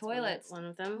 Toilets. One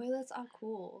of them. Toilets are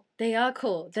cool. They are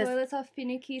cool. Toilets are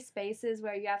finicky spaces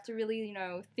where you have to really,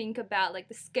 think about, like,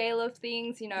 the scale of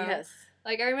things, Yes.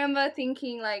 Like, I remember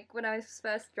thinking, like, when I was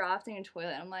first drafting a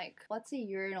toilet, I'm like, what's a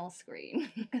urinal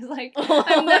screen? Because, like,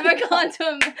 I've never gone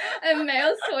to a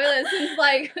male's toilet since,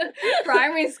 like,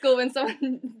 primary school when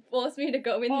someone forced me to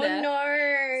go in there.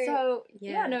 Oh, no.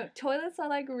 So, no, toilets are,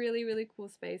 like, really, really cool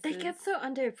spaces. They get so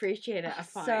underappreciated, I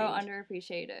find. So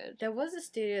underappreciated. There was a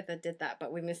studio that did that,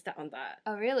 but we missed out on that.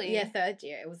 Oh, really? Yeah, third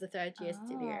year. It was a third year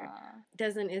studio.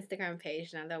 There's an Instagram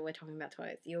page now that we're talking about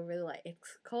toilets. You'll really like it.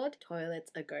 It's called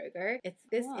Toilets A Go Go. It's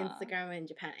this Instagrammer in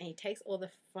Japan, and he takes all the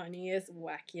funniest,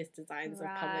 wackiest designs of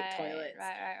public toilets.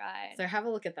 Right. So have a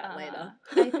look at that later.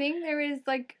 I think there is,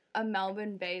 like, a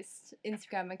Melbourne-based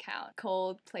Instagram account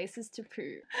called Places to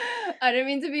Poo. I don't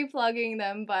mean to be plugging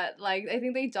them, but, like, I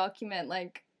think they document,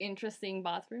 like, interesting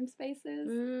bathroom spaces.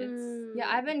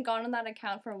 I haven't gone on that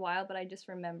account for a while, but I just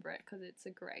remember it because it's a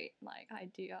great, like,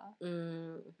 idea.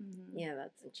 Yeah,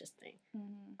 that's interesting.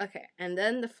 Okay, and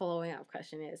then the following up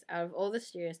question is, out of all the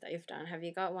studios that you've done, have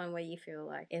you got one where you feel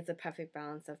like it's a perfect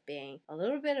balance of being a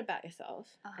little bit about yourself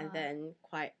and then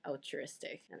quite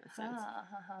altruistic in a sense?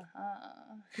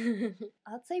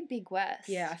 I'd say Big West.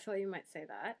 Yeah, I thought you might say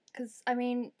that. Because, I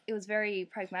mean, it was very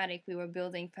pragmatic. We were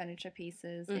building furniture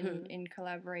pieces in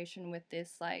collaboration with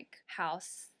this, like,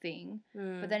 house thing.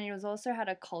 But then it was also had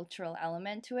a cultural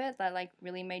element to it that, like,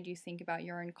 really made you think about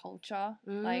your own culture.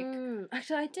 Like,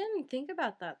 actually, I didn't think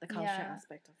about that, the culture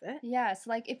aspect of it. Yeah, so,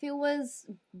 like, if it was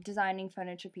designing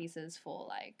furniture pieces for,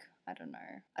 like, I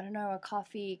don't know, a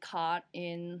coffee cart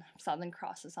in Southern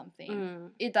Cross or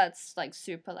something. That's, like,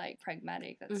 super, like,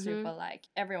 pragmatic. That's super, like,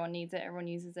 everyone needs it, everyone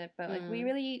uses it. But, like, we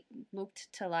really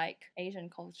looked to, like, Asian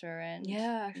culture and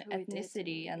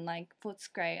ethnicity and, like,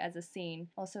 Footscray as a scene.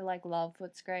 Also, like, love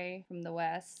Footscray from the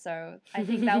West. So I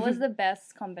think that was the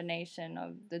best combination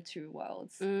of the two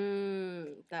worlds.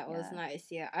 That was nice,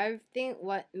 yeah. I think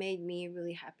what made me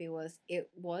really happy was it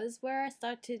was where I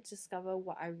started to discover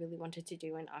what I really wanted to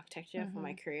do in architecture architecture for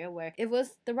my career, where it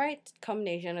was the right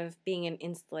combination of being an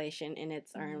installation in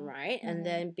its own right and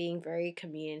then being very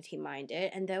community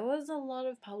minded, and there was a lot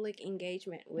of public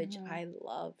engagement, which I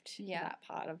loved that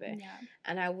part of it.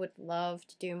 And I would love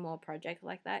to do more projects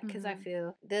like that, because I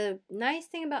feel the nice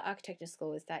thing about architecture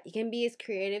school is that you can be as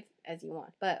creative as you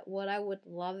want, but what I would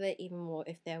love it even more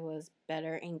if there was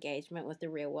better engagement with the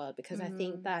real world, because I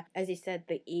think that, as you said,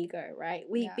 the ego, right,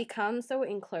 we become so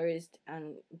enclosed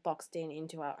and boxed in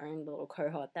into our own little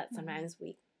cohort that sometimes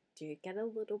we do get a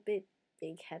little bit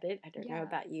big-headed. I don't know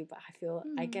about you, but I feel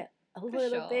I get a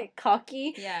little bit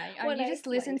cocky. Yeah, you just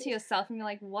listen to yourself and you're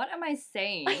like, what am I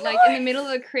saying? Like, in the middle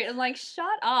of the I'm like, shut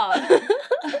up.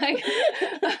 Like,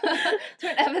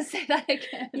 don't ever say that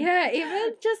again. Yeah,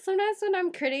 even just sometimes when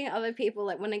I'm critiquing other people,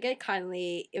 like when I get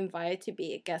kindly invited to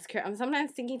be a guest critic, I'm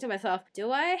sometimes thinking to myself,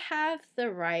 do I have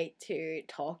the right to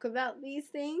talk about these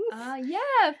things?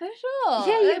 Yeah, for sure.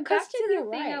 Yeah, back to the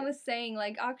thing I was saying,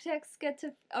 like, architects get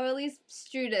to, or at least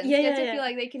students, feel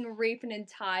like they can reap an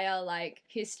entire, like,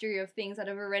 history of things that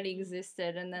have already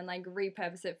existed and then, like,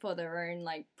 repurpose it for their own,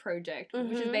 like, project,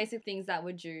 which is basically things that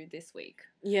were due this week.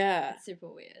 Yeah. It's super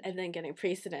weird. And then getting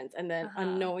precedence, and then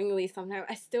unknowingly sometimes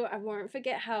I won't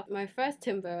forget how my first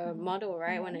timber model,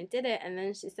 right, when I did it, and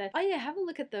then she said, oh yeah, have a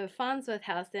look at the Farnsworth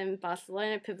house in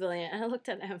Barcelona Pavilion, and I looked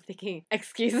at it and I'm thinking,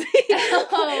 excuse me? How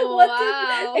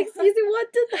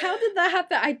did that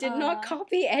happen? I did not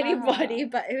copy anybody,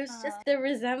 but it was just, the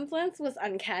resemblance was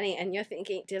uncanny, and you're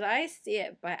thinking, did I see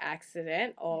it by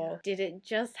accident, or did it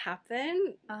just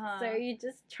happen? So you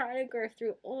just try to go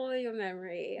through all your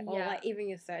memory, or like even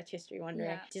your search history,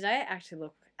 wondering, did I actually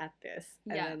look at this?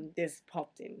 And then this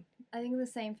popped in. I think the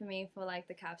same for me for like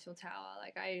the capsule tower.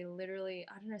 Like, I literally,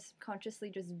 I don't know, subconsciously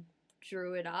just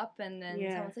drew it up, and then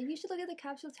someone's like, you should look at the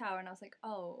capsule tower, and I was like,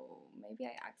 oh, maybe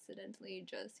I accidentally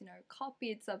just, you know,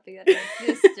 copied something that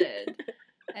existed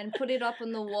and put it up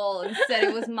on the wall and said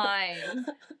it was mine.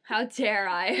 How dare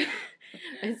I?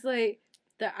 It's like,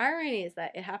 the irony is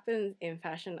that it happens in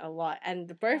fashion a lot, and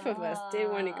the both of us did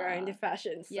want to go into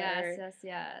fashion. So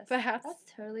yes. perhaps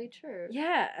that's totally true.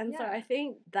 Yeah, and so I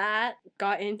think that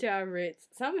got into our roots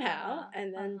somehow,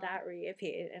 and then that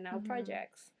reappeared in our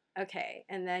projects. Okay,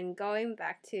 and then going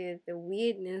back to the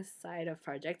weirdness side of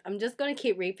projects, I'm just going to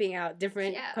keep reaping out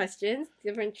different questions,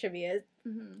 different trivias.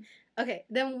 Okay,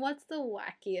 then what's the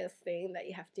wackiest thing that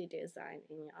you have to design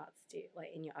in your art studio, like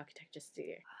in your architecture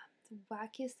studio? The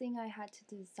wackiest thing I had to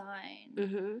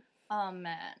design? Oh,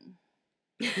 man.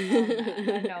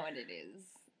 I know what it is.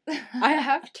 I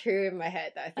have two in my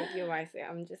head that I think you might say.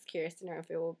 I'm just curious to know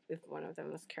if one of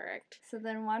them was correct. So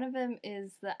then one of them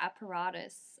is the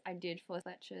apparatus I did for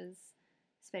Fletcher's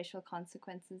Spatial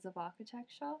Consequences of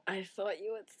Architecture. I thought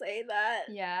you would say that.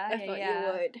 I thought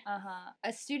you would.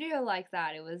 A studio like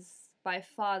that, it was by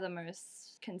far the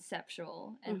most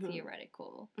conceptual and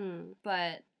theoretical.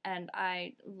 And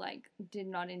I, like, did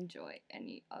not enjoy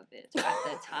any of it at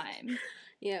the time.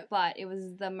 But it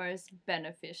was the most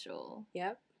beneficial.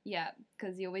 Yeah,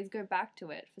 because you always go back to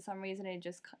it. For some reason,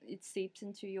 it seeps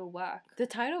into your work. The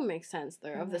title makes sense,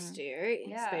 though, of the studio,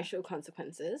 Spatial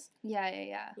Consequences.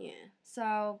 Yeah.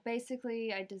 So,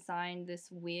 basically, I designed this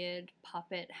weird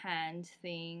puppet hand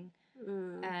thing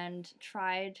and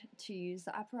tried to use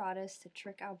the apparatus to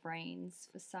trick our brains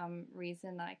for some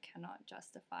reason I cannot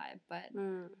justify. But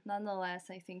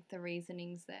nonetheless, I think the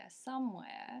reasoning's there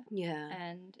somewhere.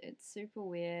 And it's super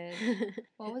weird.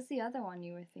 What was the other one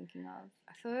you were thinking of?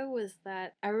 I thought it was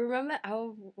that, I remember, I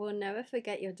will never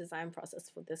forget your design process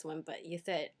for this one, but you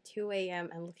said 2 a.m.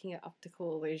 and looking at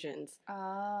optical illusions.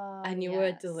 Oh, and you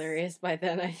were delirious by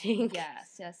then, I think.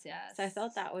 Yes. So I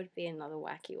thought that would be another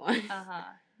wacky one.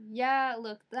 Yeah,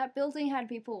 look, that building had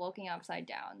people walking upside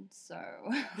down, so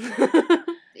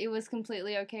it was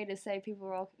completely okay to say people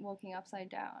were walking upside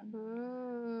down.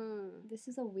 This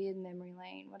is a weird memory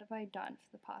lane. What have I done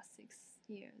for the past 6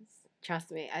 years?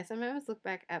 Trust me, I sometimes look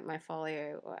back at my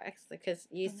folio works, because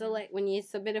you still, like, when you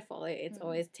submit a folio, it's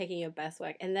always taking your best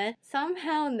work, and then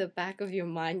somehow in the back of your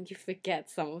mind you forget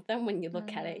some of them when you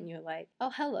look at it and you're like,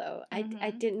 oh, hello,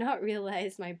 I did not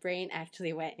realize my brain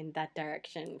actually went in that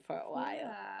direction for a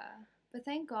while. But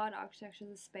thank God architecture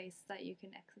is a space that you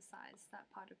can exercise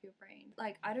that part of your brain.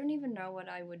 Like, I don't even know what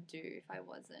I would do if I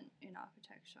wasn't in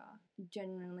architecture.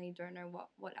 Genuinely don't know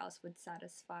what else would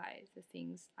satisfy the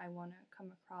things I want to come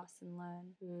across and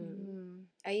learn.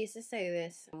 I used to say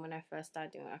this when I first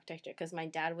started doing architecture, because my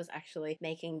dad was actually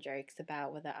making jokes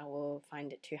about whether I will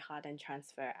find it too hard and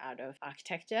transfer out of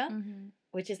architecture.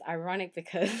 which is ironic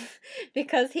because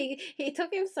because he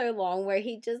took him so long where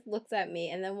he just looks at me,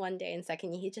 and then one day in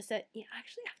second year he just said, you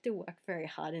actually have to work very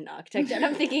hard in architecture. And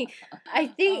I'm thinking, I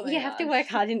think Oh you my have to work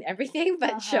gosh. hard in everything,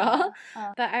 but sure.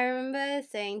 Uh-huh. But I remember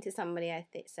saying to somebody,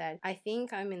 said, I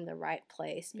think I'm in the right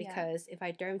place, Yeah. because if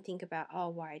I don't think about, oh,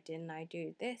 why didn't I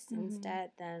do this Mhm.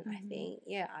 instead, then I Mhm. think,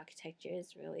 yeah, architecture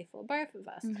is really for both of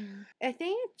us. Mhm. I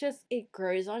think it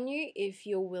grows on you if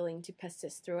you're willing to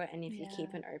persist through it and if you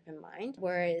keep Yeah. an open mind.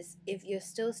 Whereas if you're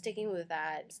still sticking with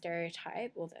that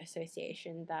stereotype or the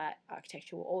association that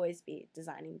architecture will always be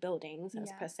designing buildings as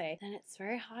Yeah. per se, then it's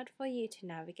very hard for you to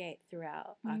navigate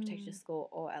throughout architecture school,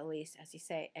 or at least, as you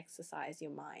say, exercise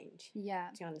your mind Yeah.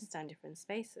 to understand different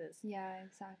spaces. Yeah,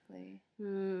 exactly.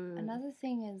 Mm. Another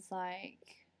thing is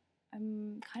like,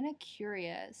 I'm kind of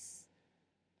curious.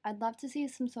 I'd love to see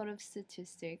some sort of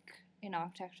statistic in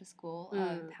architecture school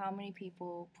of how many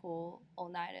people pull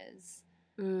all-nighters.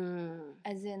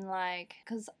 As in, like,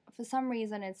 because for some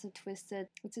reason it's a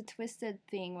twisted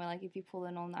thing where, like, if you pull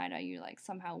an all-nighter, you're like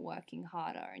somehow working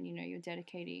harder and, you know, you're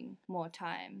dedicating more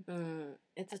time.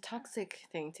 It's a toxic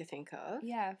thing to think of.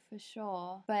 Yeah, for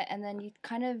sure. But and then you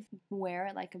kind of wear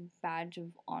it like a badge of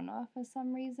honor for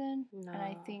some reason. No. And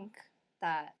I think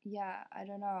that, yeah, I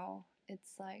don't know.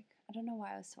 It's like, I don't know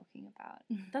why I was talking about.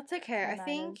 That's okay. I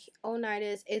think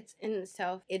all-nighters. all-nighters, it's in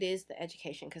itself, it is the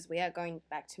education, because we are going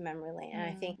back to memory lane. And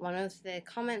I think one of the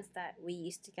comments that we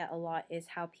used to get a lot is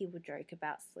how people joke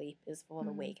about sleep is for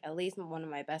the weak. At least one of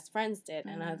my best friends did.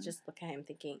 And I was just looking at him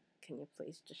thinking, can you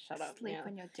please just shut up Sleep now?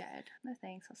 when you're dead. No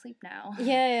thanks, I'll sleep now.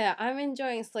 Yeah, I'm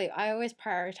enjoying sleep. I always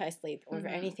prioritize sleep over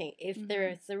anything. If Mhm.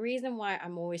 there's the reason why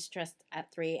I'm always stressed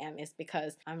at 3 a.m. is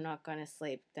because I'm not going to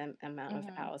sleep the amount of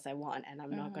hours I want, and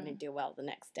I'm not going to do well the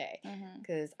next day.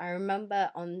 Because I remember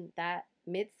on that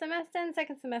mid-semester and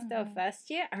second semester of first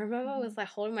year, I remember I was like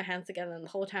holding my hands together, and the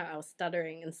whole time I was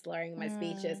stuttering and slurring my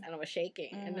speeches, and I was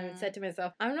shaking. And I said to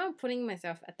myself, I'm not putting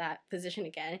myself at that position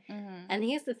again. And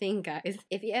here's the thing, guys,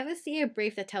 if you ever see a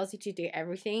brief that tells you to do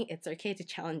everything, it's okay to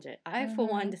challenge it. I for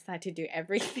one decide to do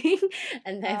everything,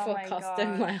 and therefore my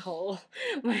costed my gosh. whole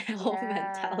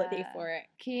mentality Yeah. for it.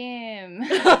 Kim.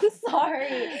 I'm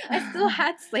sorry. I still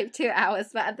had sleep 2 hours,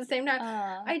 but at the same time,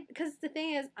 Uh, because the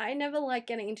thing is, I never like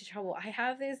getting into trouble. I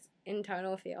have this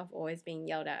internal fear of always being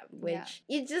yelled at, which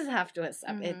you just have to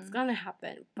accept. It's gonna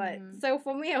happen. But so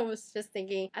for me, I was just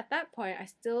thinking, at that point, I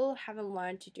still haven't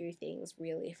learned to do things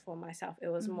really for myself. It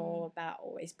was more about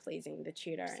always pleasing the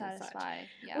tutor and such. satisfied.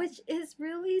 Yeah. Which is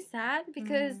really sad,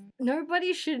 because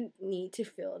nobody should need to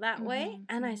feel that way.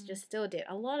 And I just still did.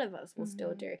 A lot of us will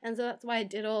still do. And so that's why I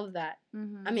did all of that.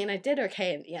 I mean, I did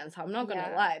okay in the end, so I'm not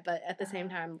gonna lie. But at the same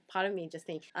time, part of me just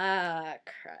thinks,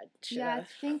 crud. Yeah, I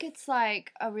think it's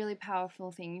like a really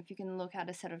powerful thing if you can look at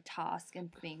a set of tasks and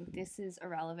think, this is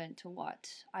irrelevant to what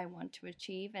I want to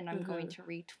achieve, and I'm going to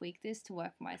retweak this to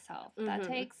work for myself. That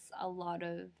takes a lot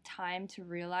of time to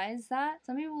realize that.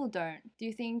 Some people don't. Do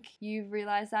you think you've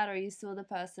realized that, or are you still the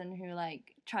person who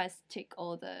like tries to tick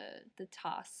all the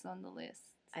tasks on the list?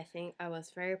 I think I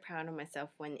was very proud of myself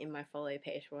when in my follow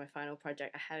page for my final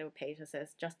project, I had a page that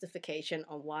says justification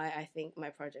on why I think my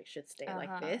project should stay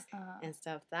like this and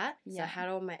stuff that. So I had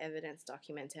all my evidence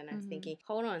documented, and I was thinking,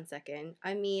 hold on a second.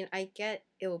 I mean, I get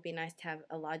it would be nice to have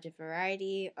a larger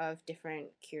variety of different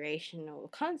curational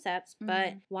concepts,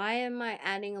 but why am I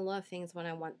adding a lot of things when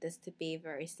I want this to be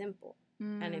very simple?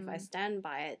 And if I stand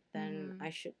by it, then I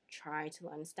should try to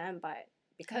stand by it,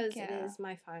 because it is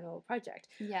my final project.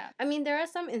 Yeah. I mean, there are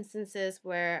some instances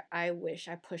where I wish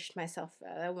I pushed myself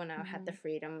further when I had the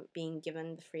freedom, being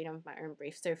given the freedom of my own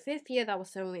brief. So 5th year, that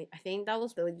was I think that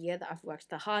was the year that I've worked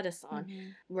the hardest on.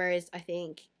 Whereas I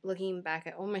think looking back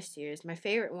at all my series, my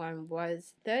favorite one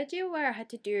was 3rd year, where I had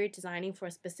to do designing for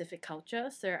a specific culture.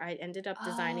 So I ended up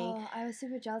designing. Oh, I was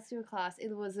super jealous of your class.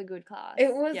 It was a good class.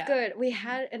 It was good. We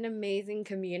had an amazing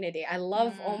community. I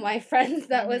love all my friends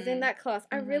that was in that class.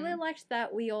 I really liked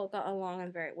that we all got along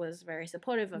and was very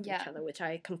supportive of each other, which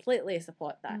I completely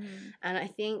support that. And I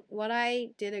think what I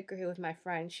did agree with my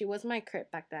friend, she was my crit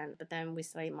back then, but then we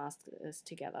studied masters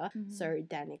together. So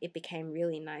then it became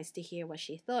really nice to hear what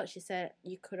she thought. She said,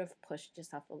 you could have pushed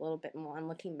yourself a little bit more. And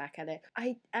looking back at it,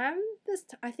 I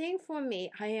think for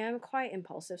me, I am quite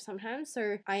impulsive sometimes.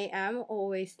 So I am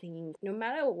always thinking, no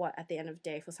matter what, at the end of the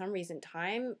day, for some reason,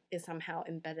 time is somehow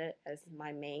embedded as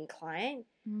my main client.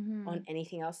 on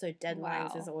anything else. So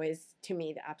deadlines is always, to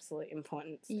me, the absolute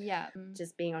importance. Yeah.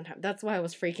 Just being on time. That's why I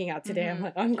was freaking out today. I'm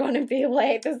like, I'm going to be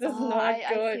late. This is not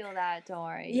good. I feel that. Don't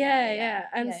worry. Yeah.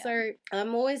 And so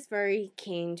I'm always very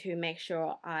keen to make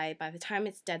sure by the time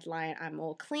it's deadline, I'm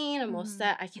all clean, I'm all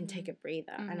set, I can take a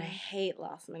breather. And I hate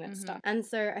last minute stuff. And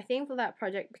so I think for that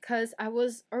project, because I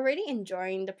was already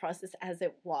enjoying the process as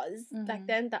it was back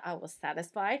then, that I was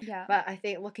satisfied. Yeah. But I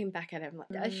think looking back at it, I'm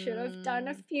like, I should have done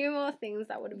a few more things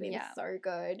that would have been so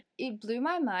good. It blew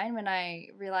my mind when I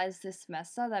realized this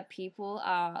semester that people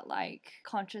are like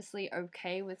consciously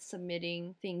okay with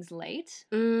submitting things late.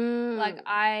 Like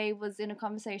I was in a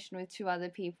conversation with 2 other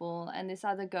people, and this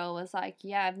other girl was like,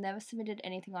 yeah, I've never submitted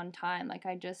anything on time. Like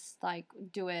I just like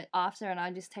do it after, and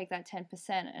I just take that 10%.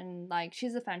 And like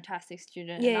she's a fantastic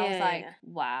student. And I was like,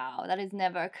 wow, that has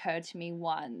never occurred to me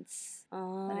once.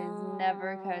 That has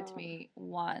never occurred to me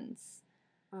once.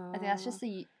 I think that's just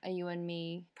a you and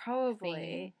me probably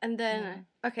thing. And then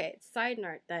okay, side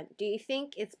note then, do you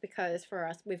think it's because for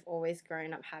us we've always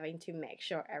grown up having to make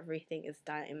sure everything is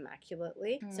done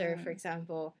immaculately? So for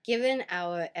example, given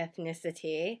our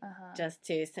ethnicity, just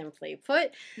to simply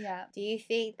put, do you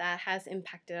think that has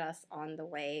impacted us on the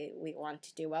way we want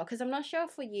to do well? Because I'm not sure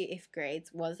for you if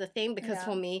grades was a thing, because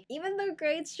for me, even though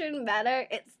grades shouldn't matter,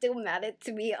 it still mattered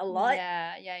to me a lot.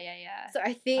 Yeah. So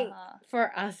I think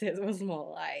for us it was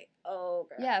more like, oh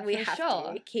girl, we have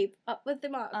to keep up with the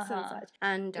marks and such.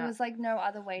 And it was like no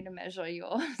other way to measure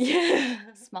your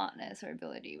smartness or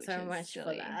ability, which so is much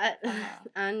silly. for that.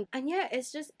 And yeah,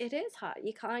 it's just, it is hard.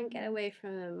 You can't get away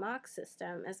from the mark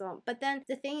system as well. But then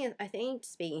the thing is, I think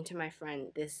speaking to my friend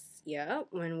this year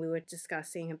when we were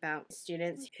discussing about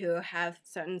students who have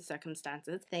certain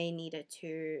circumstances, they needed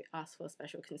to ask for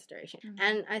special consideration.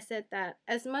 And I said that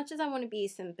as much as I want to be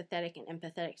sympathetic and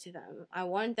empathetic to them, I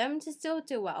want them to still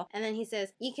do well. And then he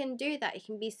says, you can do that. You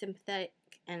can be sympathetic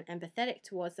and empathetic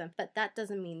towards them, but that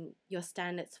doesn't mean your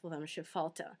standards for them should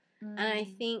falter. And I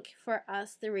think for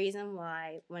us, the reason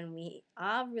why when we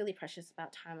are really precious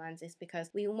about timelines is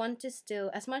because we want to still,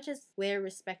 as much as we're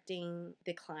respecting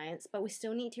the clients, but we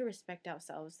still need to respect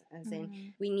ourselves, as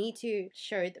in we need to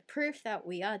show the proof that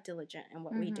we are diligent in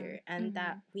what we do and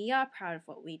that we are proud of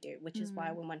what we do, which is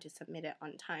why we want to submit it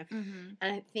on time.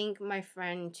 And I think my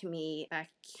friend to me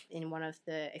back in one of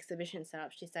the exhibition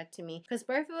setups, she said to me, because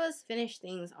both of us finish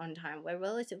things on time, we're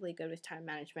relatively good with time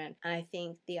management, and I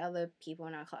think the other people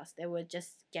in our class, they were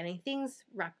just getting things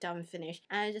wrapped up and finished.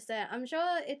 And I just said, I'm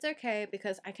sure it's okay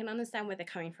because I can understand where they're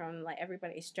coming from. Like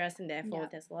everybody's stressed and therefore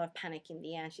there's a lot of panic in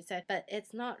the end. She said, but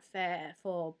it's not fair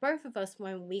for both of us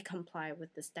when we comply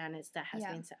with the standards that has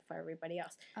been set for everybody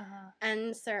else.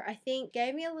 And so I think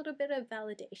gave me a little bit of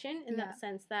validation in that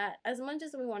sense that as much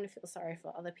as we want to feel sorry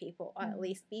for other people or at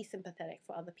least be sympathetic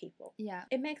for other people,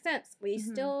 it makes sense. We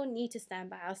still need to stand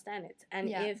by our standards. And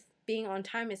if being on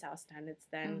time is our standards,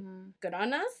 then good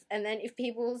on us. And then if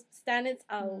people's standards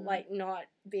are like not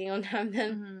being on time,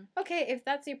 then okay, if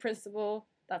that's your principle,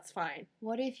 that's fine.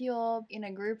 What if you're in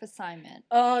a group assignment?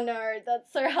 Oh no,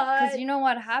 that's so hard. Because you know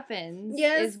what happens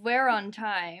is we're on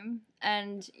time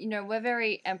and, you know, we're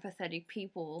very empathetic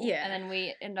people. Yeah. And then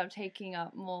we end up taking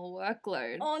up more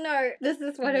workload. Oh no, this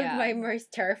is one of my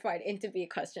most terrified interview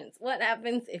questions. What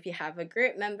happens if you have a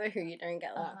group member who you don't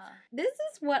get along? This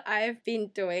is what I've been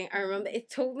doing. I remember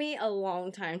it took me a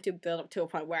long time to build up to a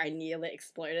point where I nearly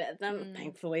exploded at them.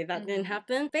 Thankfully, that didn't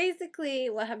happen.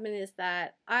 Basically, what happened is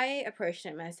that I approached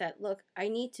him and I said, look, I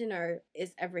need to know,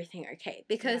 is everything okay?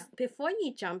 Because before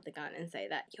you jump the gun and say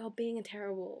that you're being a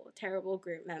terrible, terrible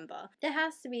group member, there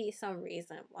has to be some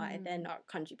reason why they're not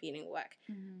contributing work.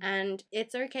 And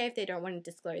it's okay if they don't want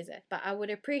to disclose it, but I would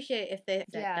appreciate if they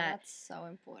said that. That's so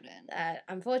important. That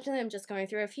unfortunately I'm just going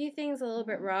through a few things a little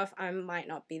bit rough. I might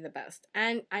not be the best.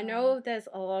 And I know there's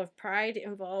a lot of pride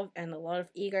involved and a lot of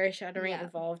ego shattering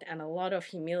involved and a lot of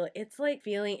humility. It's like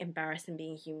feeling embarrassed and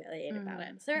being humiliated about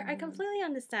it. So I completely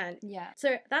understand. Yeah.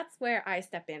 So that's where I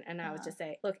step in and I would just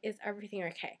say, look, is everything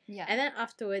okay? Yeah. And then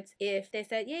afterwards, if they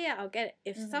said, yeah, I'll get it.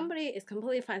 If somebody is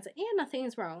completely fine, saying, yeah, nothing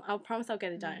is wrong, I'll promise I'll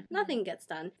get it done. Nothing gets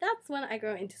done. That's when I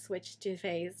go into switch to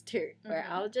phase 2, where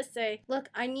I'll just say, look,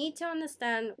 I need to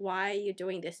understand why you're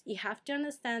doing this. You have to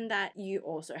understand that you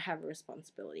also have a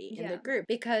responsibility in the group,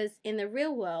 because in the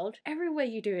real world, everywhere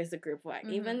you do is a group work.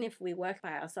 Even if we work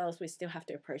by ourselves, we still have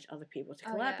to approach other people to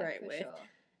collaborate with. Sure.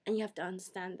 And you have to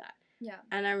understand that. Yeah.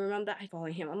 And I remember I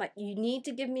told him, I'm like, you need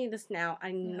to give me this now.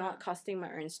 I'm not costing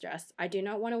my own stress. I do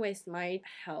not want to waste my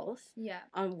health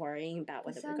on worrying about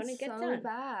whether we're going to get so done.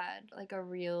 Bad. Like a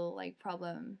real like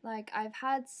problem. Like I've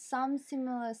had some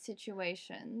similar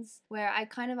situations where I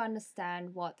kind of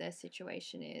understand what their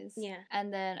situation is. Yeah.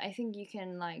 And then I think you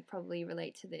can like probably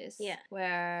relate to this. Yeah.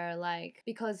 Where like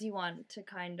because you want to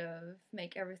kind of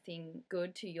make everything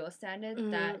good to your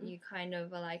standard, that you kind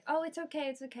of are like, oh, it's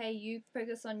okay. You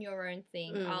focus on your own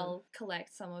thing. I'll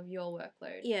collect some of your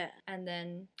workload. Yeah. And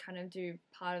then kind of do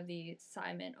part of the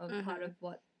assignment or part of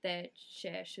what their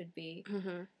share should be.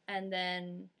 And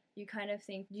then you kind of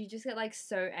think, you just get like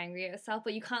so angry at yourself,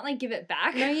 but you can't like give it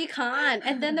back. No, you can't.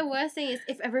 And then the worst thing is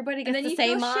if everybody gets the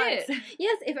same marks.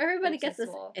 Yes, if everybody gets this,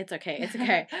 it's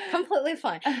okay. Completely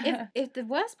fine. If the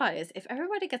worst part is if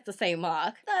everybody gets the same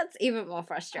mark, that's even more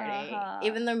frustrating.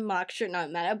 Even though marks should not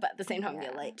matter, but at the same time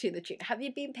you're like, to the truth, have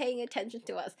you been paying attention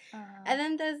to us? And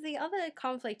then there's the other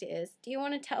conflict is, do you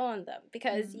want to tell on them?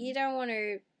 Because you don't want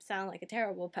to sound like a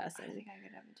terrible person. I think I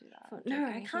could never do that. No,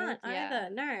 I can't either.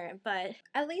 No, but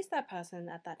at least that person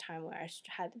at that time where I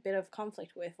had a bit of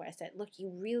conflict with, where I said, look,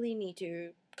 you really need to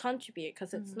contribute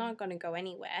because it's not going to go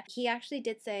anywhere. He actually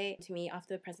did say to me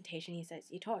after the presentation, he says,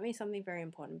 you taught me something very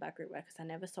important about group work because I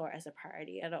never saw it as a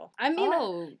priority at all. I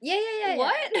mean, yeah.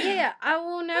 What? Yeah, I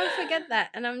will never forget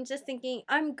that. And I'm just thinking,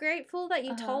 I'm grateful that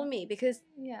you told me, because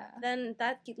then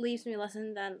that leaves me a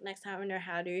lesson that next time I know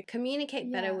how to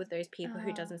communicate better with those people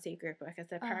who doesn't see group work as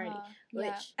their priority,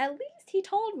 which at least he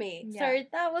told me. So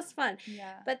that was fun.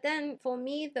 But then for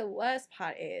me, the worst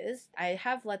part is I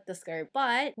have let this go,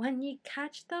 but when you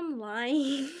catch them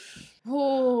lying,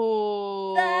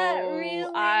 that really,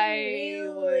 I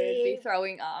would be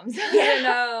throwing arms.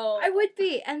 No, I would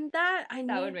be, and that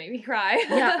would make me cry.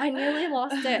 Yeah, I nearly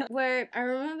lost it. Where I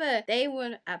remember they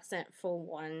were absent for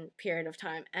one period of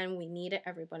time, and we needed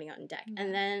everybody on deck.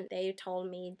 And then they told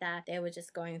me that they were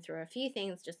just going through a few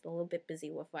things, just a little bit busy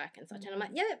with work and such. And I'm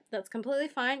like, yeah, that's completely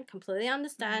fine, completely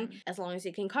understand. As long as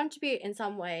you can contribute in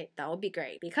some way, that would be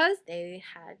great. Because they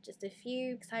had just a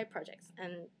few side projects,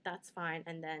 and that's fine.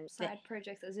 And then side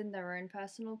projects, as in their own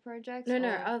personal projects?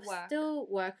 No, still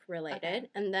work related.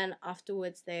 And then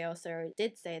afterwards, they also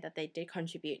did say that they did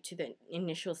contribute to the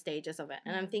initial stages of it.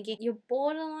 And I'm thinking, you're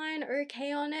borderline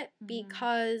okay on it,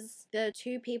 because the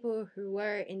two people who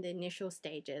were in the initial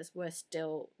stages were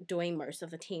still doing most of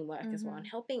the teamwork as well and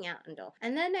helping out and all.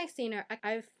 And then next thing you know,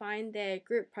 I find their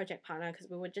group project partner, because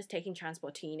we were just taking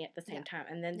transport to uni at the same time.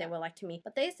 And then they were like to me,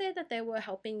 but they said that they were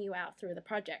helping you out through the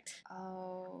project.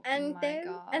 Oh, and my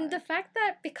God. And the fact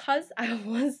that because I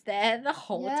was there the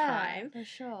whole time, for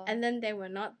sure, and then they were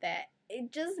not there,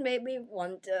 it just made me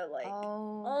wonder, like,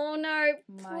 oh no,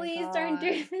 please don't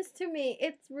do this to me.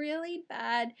 It's really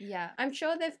bad. Yeah. I'm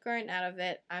sure they've grown out of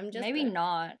it. I'm just Maybe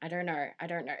not. I don't know.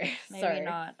 Maybe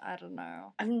not. I don't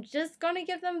know. I'm just gonna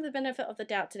give them the benefit of the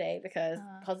doubt today, because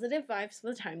positive vibes for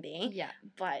the time being. Yeah.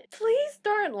 But please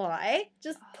don't lie.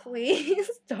 Just please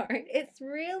don't. It's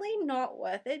really not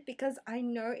worth it, because I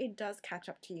know it does catch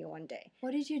up to you one day.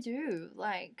 What did you do?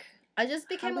 Like, I just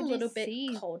became a little bit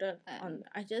colder on.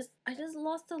 I just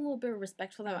lost a little bit of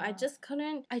respect for them. I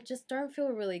just don't feel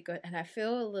really good, and I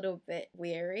feel a little bit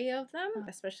weary of them,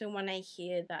 especially when I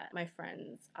hear that my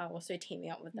friends are also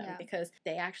teaming up with them, because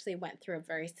they actually went through a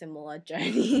very similar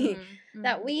journey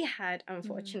that we had,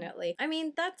 unfortunately. I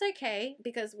mean, that's okay,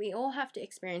 because we all have to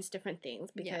experience different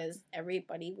things, because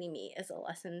everybody we meet is a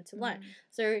lesson to learn.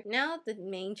 So now the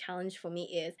main challenge for me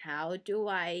is, how do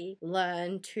I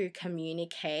learn to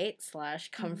communicate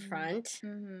 / confront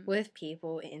with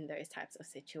people in those types of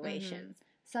situations?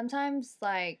 Sometimes,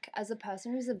 like, as a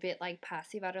person who's a bit, like,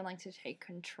 passive, I don't like to take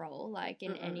control, like,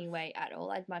 in any way at all.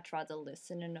 I'd much rather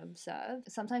listen and observe.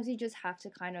 Sometimes you just have to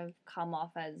kind of come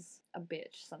off as a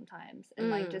bitch sometimes and,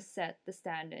 like, just set the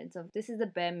standards of, this is the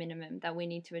bare minimum that we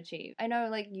need to achieve. I know,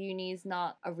 like, uni's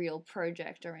not a real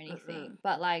project or anything,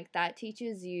 but, like, that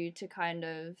teaches you to kind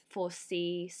of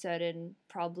foresee certain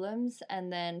problems,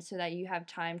 and then so that you have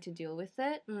time to deal with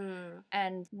it.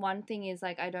 And one thing is,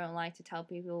 like, I don't like to tell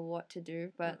people what to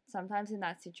do, but sometimes in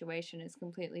that situation it's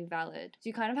completely valid. So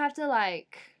you kind of have to,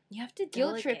 like, you have to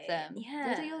guilt trip them. You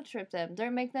have to guilt trip them.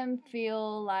 Don't make them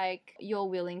feel like you're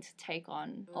willing to take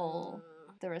on all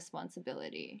the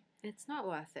responsibility. It's not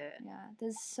worth it. Yeah,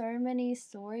 there's so many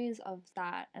stories of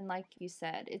that, and like you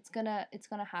said, it's gonna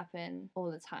happen all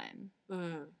the time.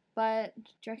 But do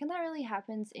you reckon that really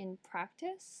happens in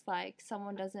practice? Like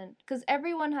someone doesn't, because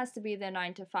everyone has to be there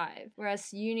 9 to 5,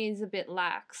 whereas uni is a bit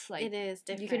lax. Like it is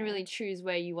different. You can really choose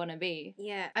where you want to be.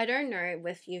 Yeah, I don't know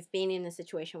if you've been in a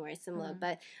situation where it's similar,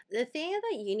 but the thing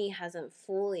that uni hasn't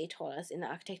fully taught us in the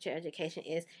architecture education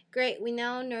is, great, we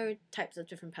now know types of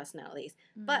different personalities,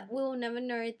 but we'll never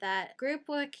know that group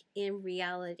work in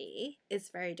reality is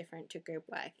very different to group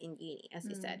work in uni, as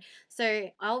you said. So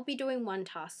I'll be doing one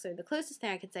task. So the closest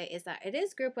thing I could say is that it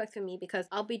is group work for me because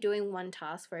I'll be doing one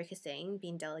task, focusing,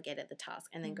 being delegated the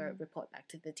task, and then go report back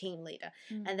to the team leader.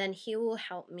 And then he will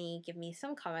help me, give me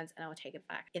some comments, and I'll take it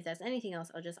back. If there's anything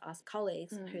else, I'll just ask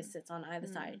colleagues who sits on either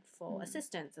side for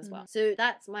assistance as well. So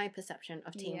that's my perception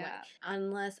of teamwork.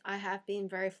 Unless I have been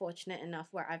very fortunate enough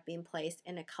where I've been placed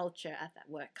in a culture at that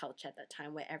work culture at that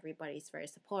time where everybody's very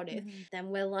supportive, then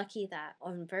we're lucky that,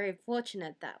 I'm very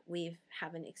fortunate that we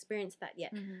haven't experienced that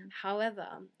yet. However,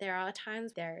 there are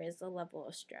times there is a level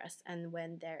of stress, and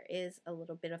when there is a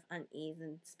little bit of unease,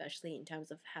 and especially in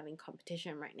terms of having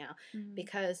competition right now,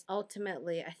 because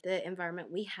ultimately the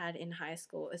environment we had in high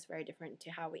school is very different to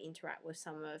how we interact with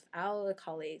some of our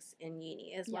colleagues in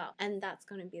uni as well, and that's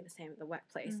going to be the same at the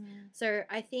workplace. So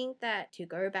I think that, to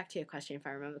go back to your question, if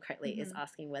I remember correctly, is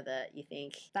asking whether you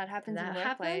think that happens in the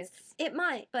workplace. It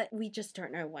might, but we just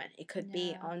don't know when. It could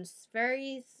be on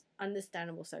very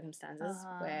understandable circumstances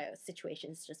where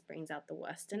situations just brings out the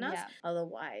worst in us.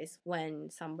 Otherwise, when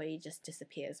somebody just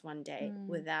disappears one day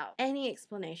without any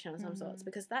explanation of some sorts,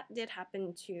 because that did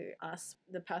happen to us,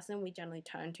 the person we generally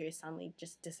turn to suddenly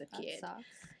just disappeared. That sucks.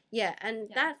 Yeah, and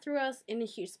that threw us in a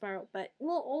huge spiral, but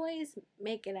we'll always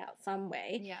make it out some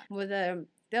way. Yeah.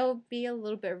 There'll be a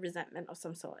little bit of resentment of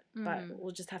some sort, but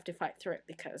we'll just have to fight through it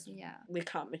because we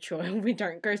can't mature and we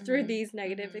don't go through these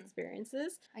negative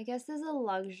experiences. I guess there's a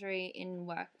luxury in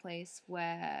workplace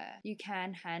where you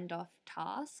can hand off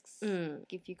tasks.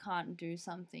 If you can't do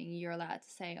something, you're allowed to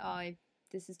say, oh,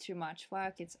 this is too much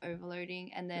work, it's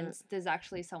overloading, and then there's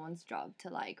actually someone's job to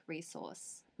like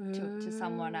resource to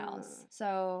someone else.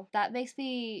 So that makes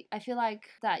me, I feel like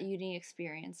that uni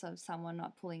experience of someone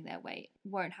not pulling their weight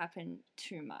won't happen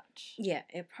too much. Yeah,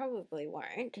 it probably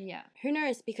won't. Yeah. Who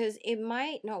knows? Because it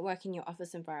might not work in your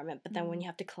office environment, but then when you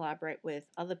have to collaborate with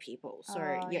other people, so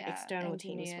your external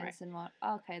teams, right? And what?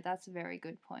 Okay, that's a very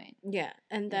good point. Yeah,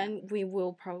 and then we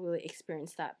will probably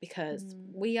experience that because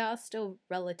we are still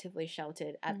relatively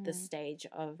sheltered at the stage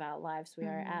of our lives we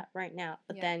are at right now.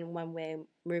 But then when we're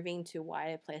moving to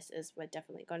wider places, we're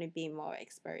definitely going to be more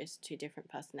exposed to different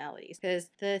personalities. Because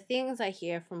the things I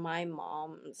hear from my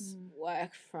mom's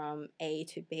work from A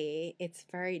to B, it's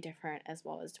very different, as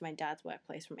well as to my dad's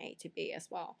workplace from A to B as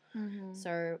well.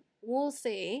 So we'll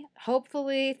see.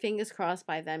 Hopefully, fingers crossed,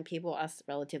 by then people are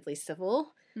relatively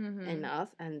civil enough,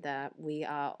 and that we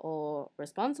are all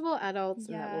responsible adults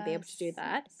and that we'll be able to do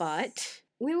that. But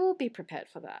we will be prepared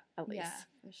for that, at least. Yeah,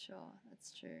 for sure.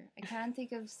 That's true. I can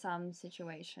think of some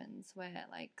situations where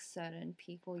like certain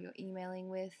people you're emailing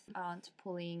with aren't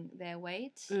pulling their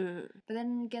weight. But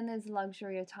then again, there's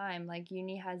luxury of time. Like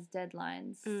uni has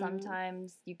deadlines.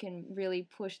 Sometimes you can really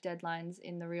push deadlines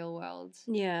in the real world.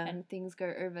 Yeah. And things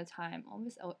go over time.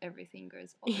 Almost everything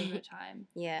goes over time.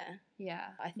 Yeah. Yeah.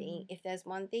 I think if there's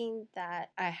one thing that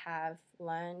I have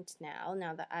learned now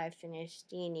that I've finished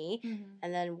uni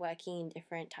and then working in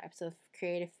different types of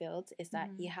creative fields, is that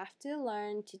you have to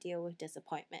learn to deal with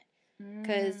disappointment.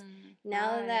 Because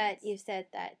now that you've said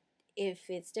that, if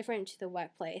it's different to the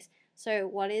workplace, so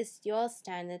what is your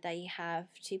standard that you have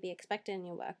to be expected in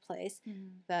your workplace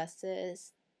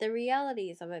versus the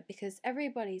realities of it? Because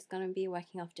everybody's going to be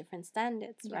working off different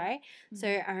standards, right? So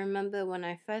I remember when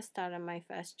I first started my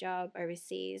first job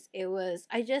overseas,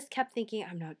 I just kept thinking,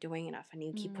 I'm not doing enough, I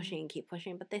need to keep pushing and keep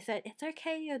pushing. But they said, it's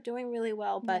okay, you're doing really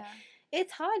well, but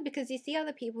it's hard because you see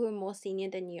other people who are more senior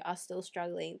than you are still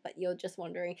struggling, but you're just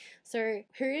wondering, so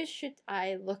who should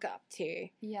I look up to?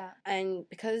 Yeah. And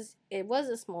because it was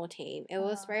a small team, it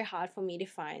was very hard for me to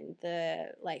find the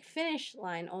finish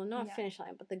line, or not finish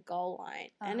line, but the goal line.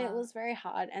 And it was very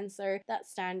hard. And so that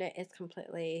standard is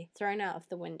completely thrown out of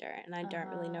the window, and I don't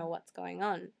really know what's going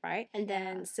on, right? And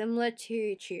then similar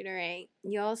to tutoring,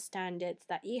 your standards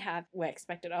that you have were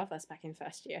expected of us back in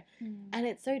first year. And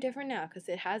it's so different now because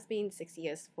it has been 6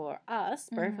 years for us,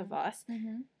 both of us.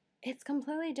 It's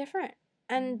completely different.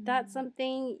 And that's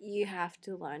something you have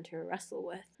to learn to wrestle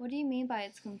with. What do you mean by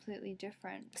it's completely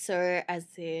different? So, as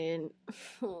in,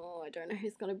 I don't know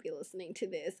who's going to be listening to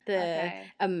this. The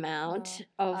amount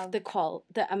of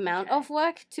the amount of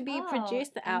work to be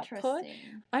produced, the output.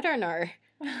 I don't know.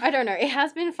 It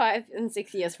has been 5 and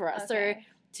 6 years for us. So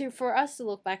for us to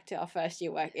look back to our first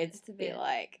year work, it's a be bit,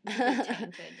 like it's a bit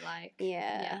tainted, like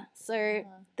yeah. So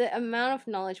Uh-huh. the amount of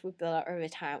knowledge we build up over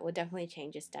time will definitely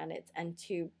change your standards, and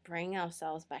to bring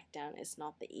ourselves back down is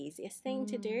not the easiest thing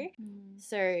to do.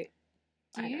 So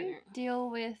Do I don't you know. deal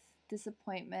with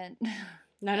disappointment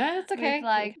No, it's okay. with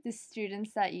like the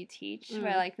students that you teach,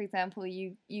 where Mm. like for example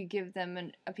you give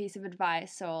them a piece of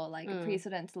advice or like a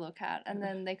precedent to look at, and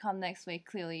then they come next week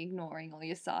clearly ignoring all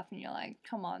your stuff, and you're like,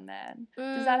 come on, man.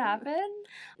 Does that happen?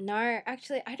 No,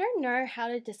 actually, I don't know how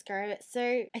to describe it.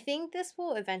 So I think this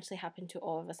will eventually happen to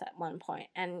all of us at one point,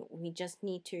 and we just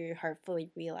need to hopefully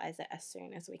realize it as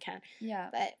soon as we can. Yeah.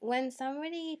 But when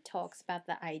somebody talks about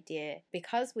the idea,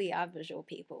 because we are visual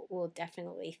people, we'll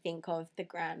definitely think of the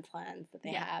grand plans that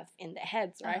they have in their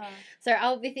heads, right? So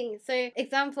I'll be thinking, so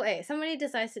example A, somebody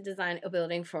decides to design a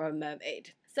building for a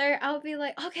mermaid. So I'll be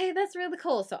like, okay, that's really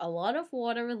cool. So a lot of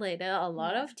water related, a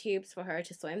lot of tubes for her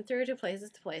to swim through to places.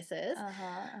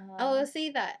 I will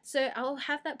see that. So I'll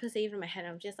have that perceived in my head.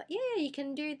 I'm just like, yeah, you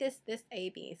can do this,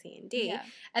 A, B, C, and D. Yeah.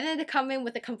 And then they come in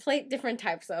with a complete different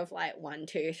types of like 1,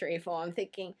 2, 3, 4. I'm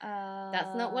thinking,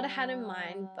 that's not what I had in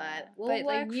mind, but we'll but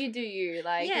work. like you do you,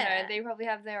 like you know, Yeah. they probably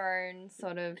have their own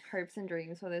sort of hopes and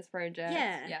dreams for this project.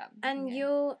 Yeah. And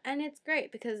and it's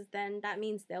great because then that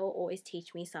means they'll always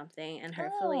teach me something, and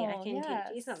hopefully I can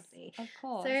teach you something. Of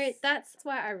course. So that's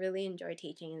why I really enjoy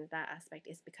teaching in that aspect,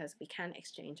 is because we can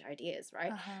exchange ideas,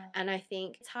 right? And I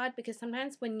think it's hard because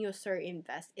sometimes when you're so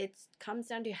invested, it comes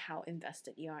down to how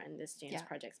invested you are in the students'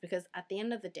 projects, because at the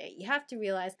end of the day, you have to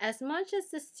realize as much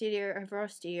as the studio, overall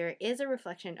studio, is a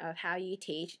reflection of how you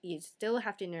teach, you still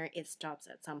have to know it stops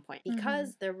at some point,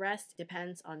 because the rest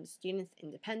depends on the students'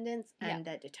 independence and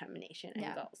their determination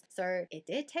and goals. So it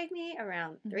did take me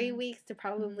around 3 weeks to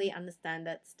probably understand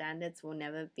that standards will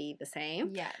never be the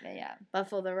same. Yeah. But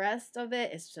for the rest of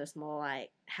it, it's just more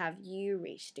like, have you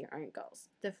reached your own goals?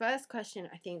 The first question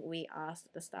I think we asked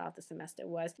at the start of the semester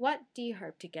was, what do you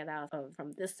hope to get out of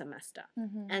from this semester?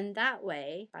 And that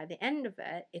way, by the end of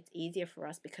it, it's easier for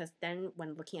us, because then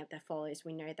when looking at their follows,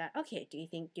 we know that, okay, do you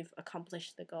think you've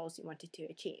accomplished the goals you wanted to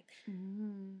achieve?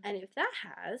 And if that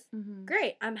has,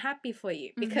 great, I'm happy for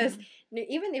you, because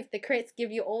even if the crits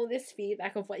give you all this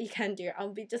feedback of what you can do,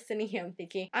 I'll be just sitting here and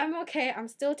thinking, I'm okay, I'm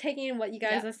still taking in what you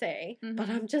guys are saying, but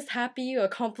I'm just happy you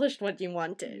accomplished what you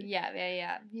wanted.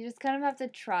 Yeah. You just kind of have to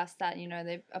trust that, you know,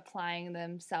 they're applying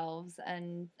themselves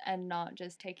and not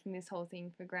just taking this whole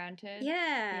thing for granted.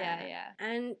 Yeah.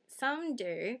 And some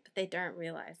do, but they don't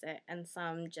realize it, and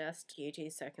some just, due to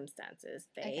circumstances,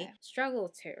 they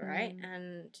struggle to, right?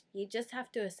 And you just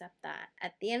have to accept that.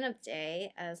 At the end of the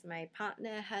day, as my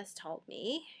partner has told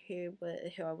me, who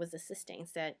I was assisting,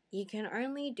 said, you can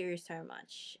only do so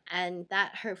much, and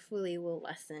that hopefully will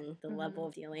lessen the level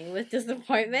of dealing with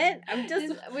disappointment.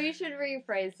 We should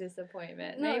rephrase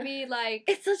disappointment. No. Maybe like,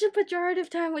 it's such a pejorative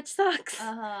term, which sucks.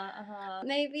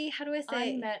 Maybe, how do I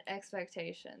say? Unmet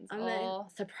expectations. Or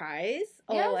surprise?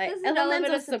 Yes, Or like there's an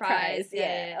element of surprise.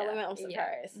 Yeah, element of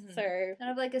surprise. So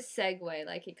kind of like a segue,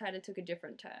 like it kind of took a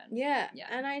different turn. Yeah.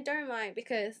 And I don't mind,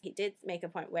 because he did make a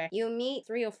point where you'll meet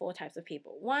 3 or 4 types of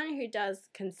people. One who does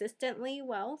consistently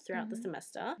well throughout the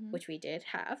semester, which we did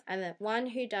have, and then one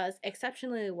who does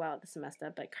exceptionally well the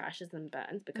semester but crashes and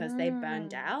burns because they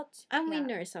burned out. And we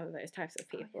know some of those types of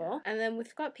people. And then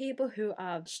we've got people who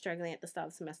are struggling at the start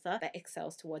of the semester but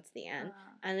excels towards the end.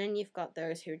 And then you've got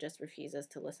those who just refuses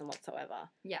to listen whatsoever.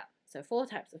 Yeah. So 4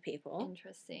 types of people.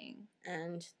 Interesting.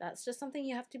 And that's just something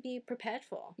you have to be prepared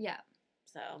for. Yeah.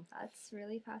 So that's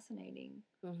really fascinating.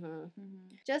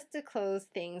 Just to close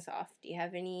things off, do you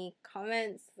have any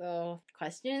comments or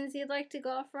questions you'd like to go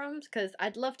off from? Because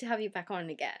I'd love to have you back on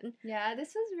again. Yeah,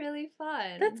 this was really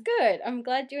fun. That's good. I'm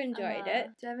glad you enjoyed it.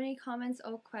 Do you have any comments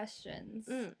or questions?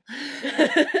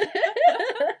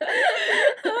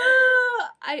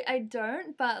 I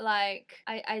don't, but like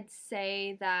I'd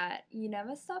say that you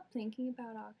never stop thinking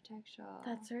about architecture.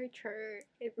 That's very true.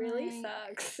 It really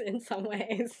sucks in some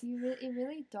ways. You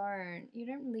really don't. You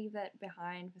don't leave that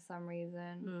behind for some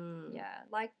reason. Yeah,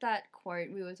 like that quote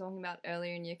we were talking about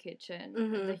earlier in your kitchen,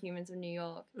 The Humans of New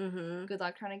York. Good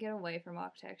luck trying to get away from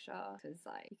architecture, because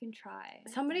like you can try.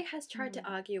 Somebody has tried to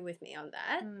argue with me on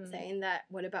that, saying that,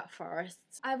 what about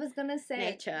forests? I was gonna say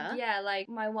nature. Yeah, like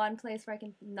my one place where I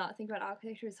can not think about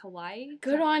architecture is Hawaii.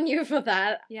 Good on you for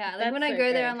that. Yeah, like That's when I so go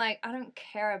there, good. I'm like, I don't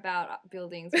care about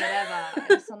buildings, whatever. I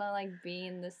just want to like be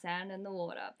in the sand and the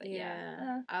water. But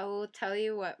yeah. I will tell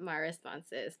you what my response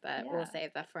is, but we'll Yeah.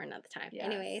 save that for another time. Yes.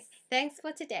 Anyways, thanks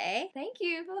for today. Thank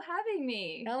you for having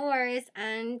me. No worries.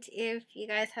 And if you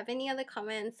guys have any other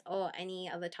comments or any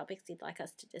other topics you'd like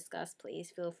us to discuss,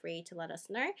 please feel free to let us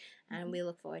know. And we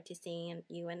look forward to seeing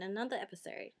you in another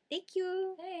episode. Thank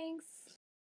you. Thanks.